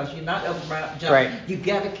it because you're not up around jumping. Right. You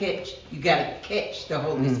gotta catch the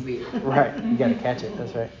Holy Spirit. Right. You gotta catch it.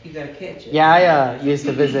 That's right. You gotta catch it. Yeah, I used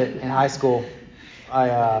to visit in high school. In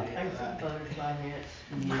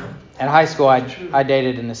high school, I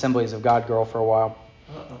dated an Assemblies of God girl for a while.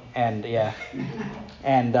 And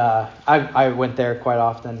I went there quite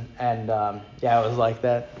often, and it was like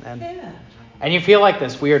that. And you feel like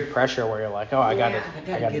this weird pressure where you're like, oh, I gotta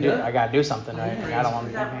do something, right? And I don't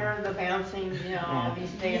want to. Remember the bouncing, all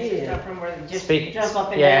these dances stuff from where they just jump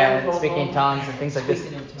up and down. Speaking tongues and things like this.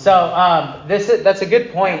 So that's a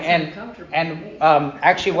good point. And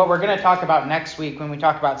actually, what we're going to talk about next week when we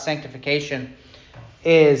talk about sanctification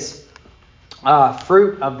is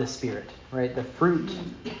fruit of the Spirit, right? The fruit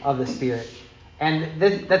of the Spirit. And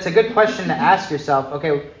that's a good question to ask yourself.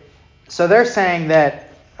 Okay, so they're saying that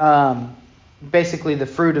basically the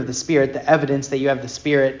fruit of the Spirit, the evidence that you have the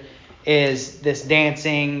Spirit, is this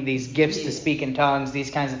dancing, these gifts to speak in tongues,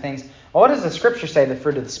 these kinds of things. Well, what does the Scripture say the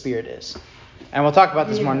fruit of the Spirit is? And we'll talk about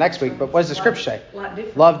this more next week, but what does the Scripture say?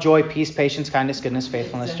 Love, joy, peace, patience, kindness, goodness,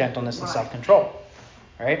 faithfulness, gentleness, and self-control.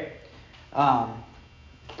 Right?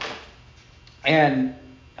 And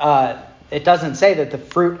it doesn't say that the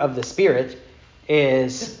fruit of the Spirit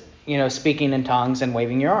is, speaking in tongues and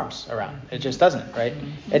waving your arms around. It just doesn't, right?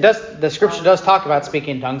 It does. The Scripture does talk about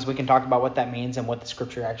speaking in tongues. We can talk about what that means and what the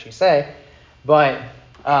Scripture actually say. But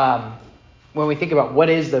when we think about what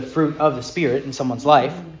is the fruit of the Spirit in someone's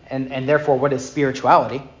life, and therefore what is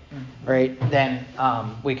spirituality, right, then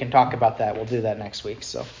we can talk about that. We'll do that next week.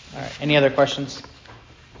 So, all right. Any other questions?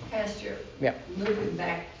 Pastor, Yeah. moving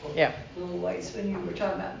back a little ways, when you were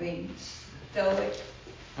talking about being stoic,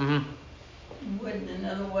 wouldn't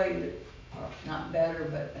another way, or not better,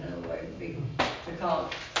 but another way would be to call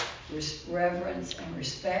it reverence and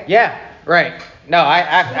respect? Yeah, right. No, I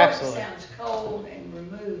absolutely. It sounds cold and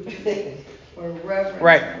removed to me, or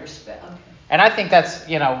reverence and respect. Okay. And I think that's,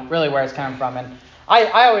 really where it's coming from. And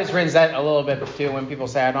I always resent a little bit too when people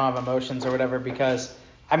say I don't have emotions or whatever, because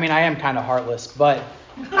I am kind of heartless, but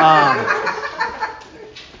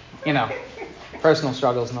personal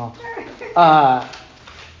struggles and all.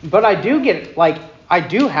 But I do get, I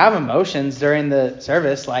do have emotions during the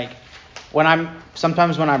service,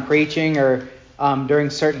 sometimes when I'm preaching or during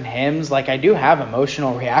certain hymns, I do have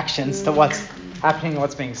emotional reactions to what's happening and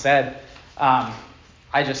what's being said. I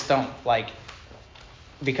just don't,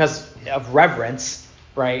 because of reverence,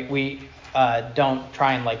 right, we don't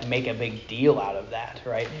try and make a big deal out of that,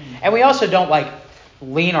 right? And we also don't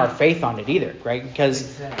lean our faith on it either, right?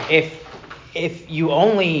 Because if you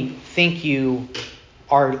only think you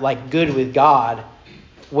are good with God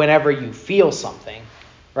whenever you feel something,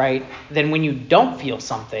 right, then when you don't feel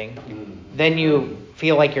something, then you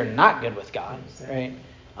feel like you're not good with God, right?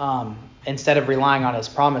 Instead of relying on his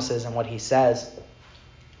promises and what he says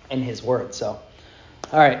in his word. So,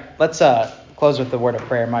 all right, let's close with the word of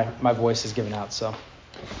prayer. My voice is giving out. So,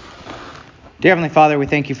 dear Heavenly Father, we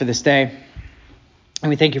thank you for this day. And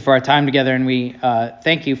we thank you for our time together, and we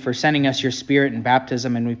thank you for sending us your Spirit in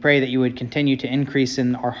baptism, and we pray that you would continue to increase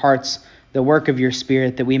in our hearts the work of your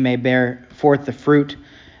Spirit, that we may bear forth the fruit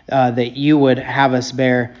that you would have us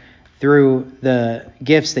bear through the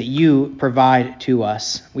gifts that you provide to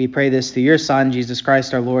us. We pray this through your Son, Jesus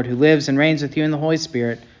Christ our Lord, who lives and reigns with you in the Holy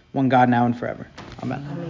Spirit, one God now and forever. Amen.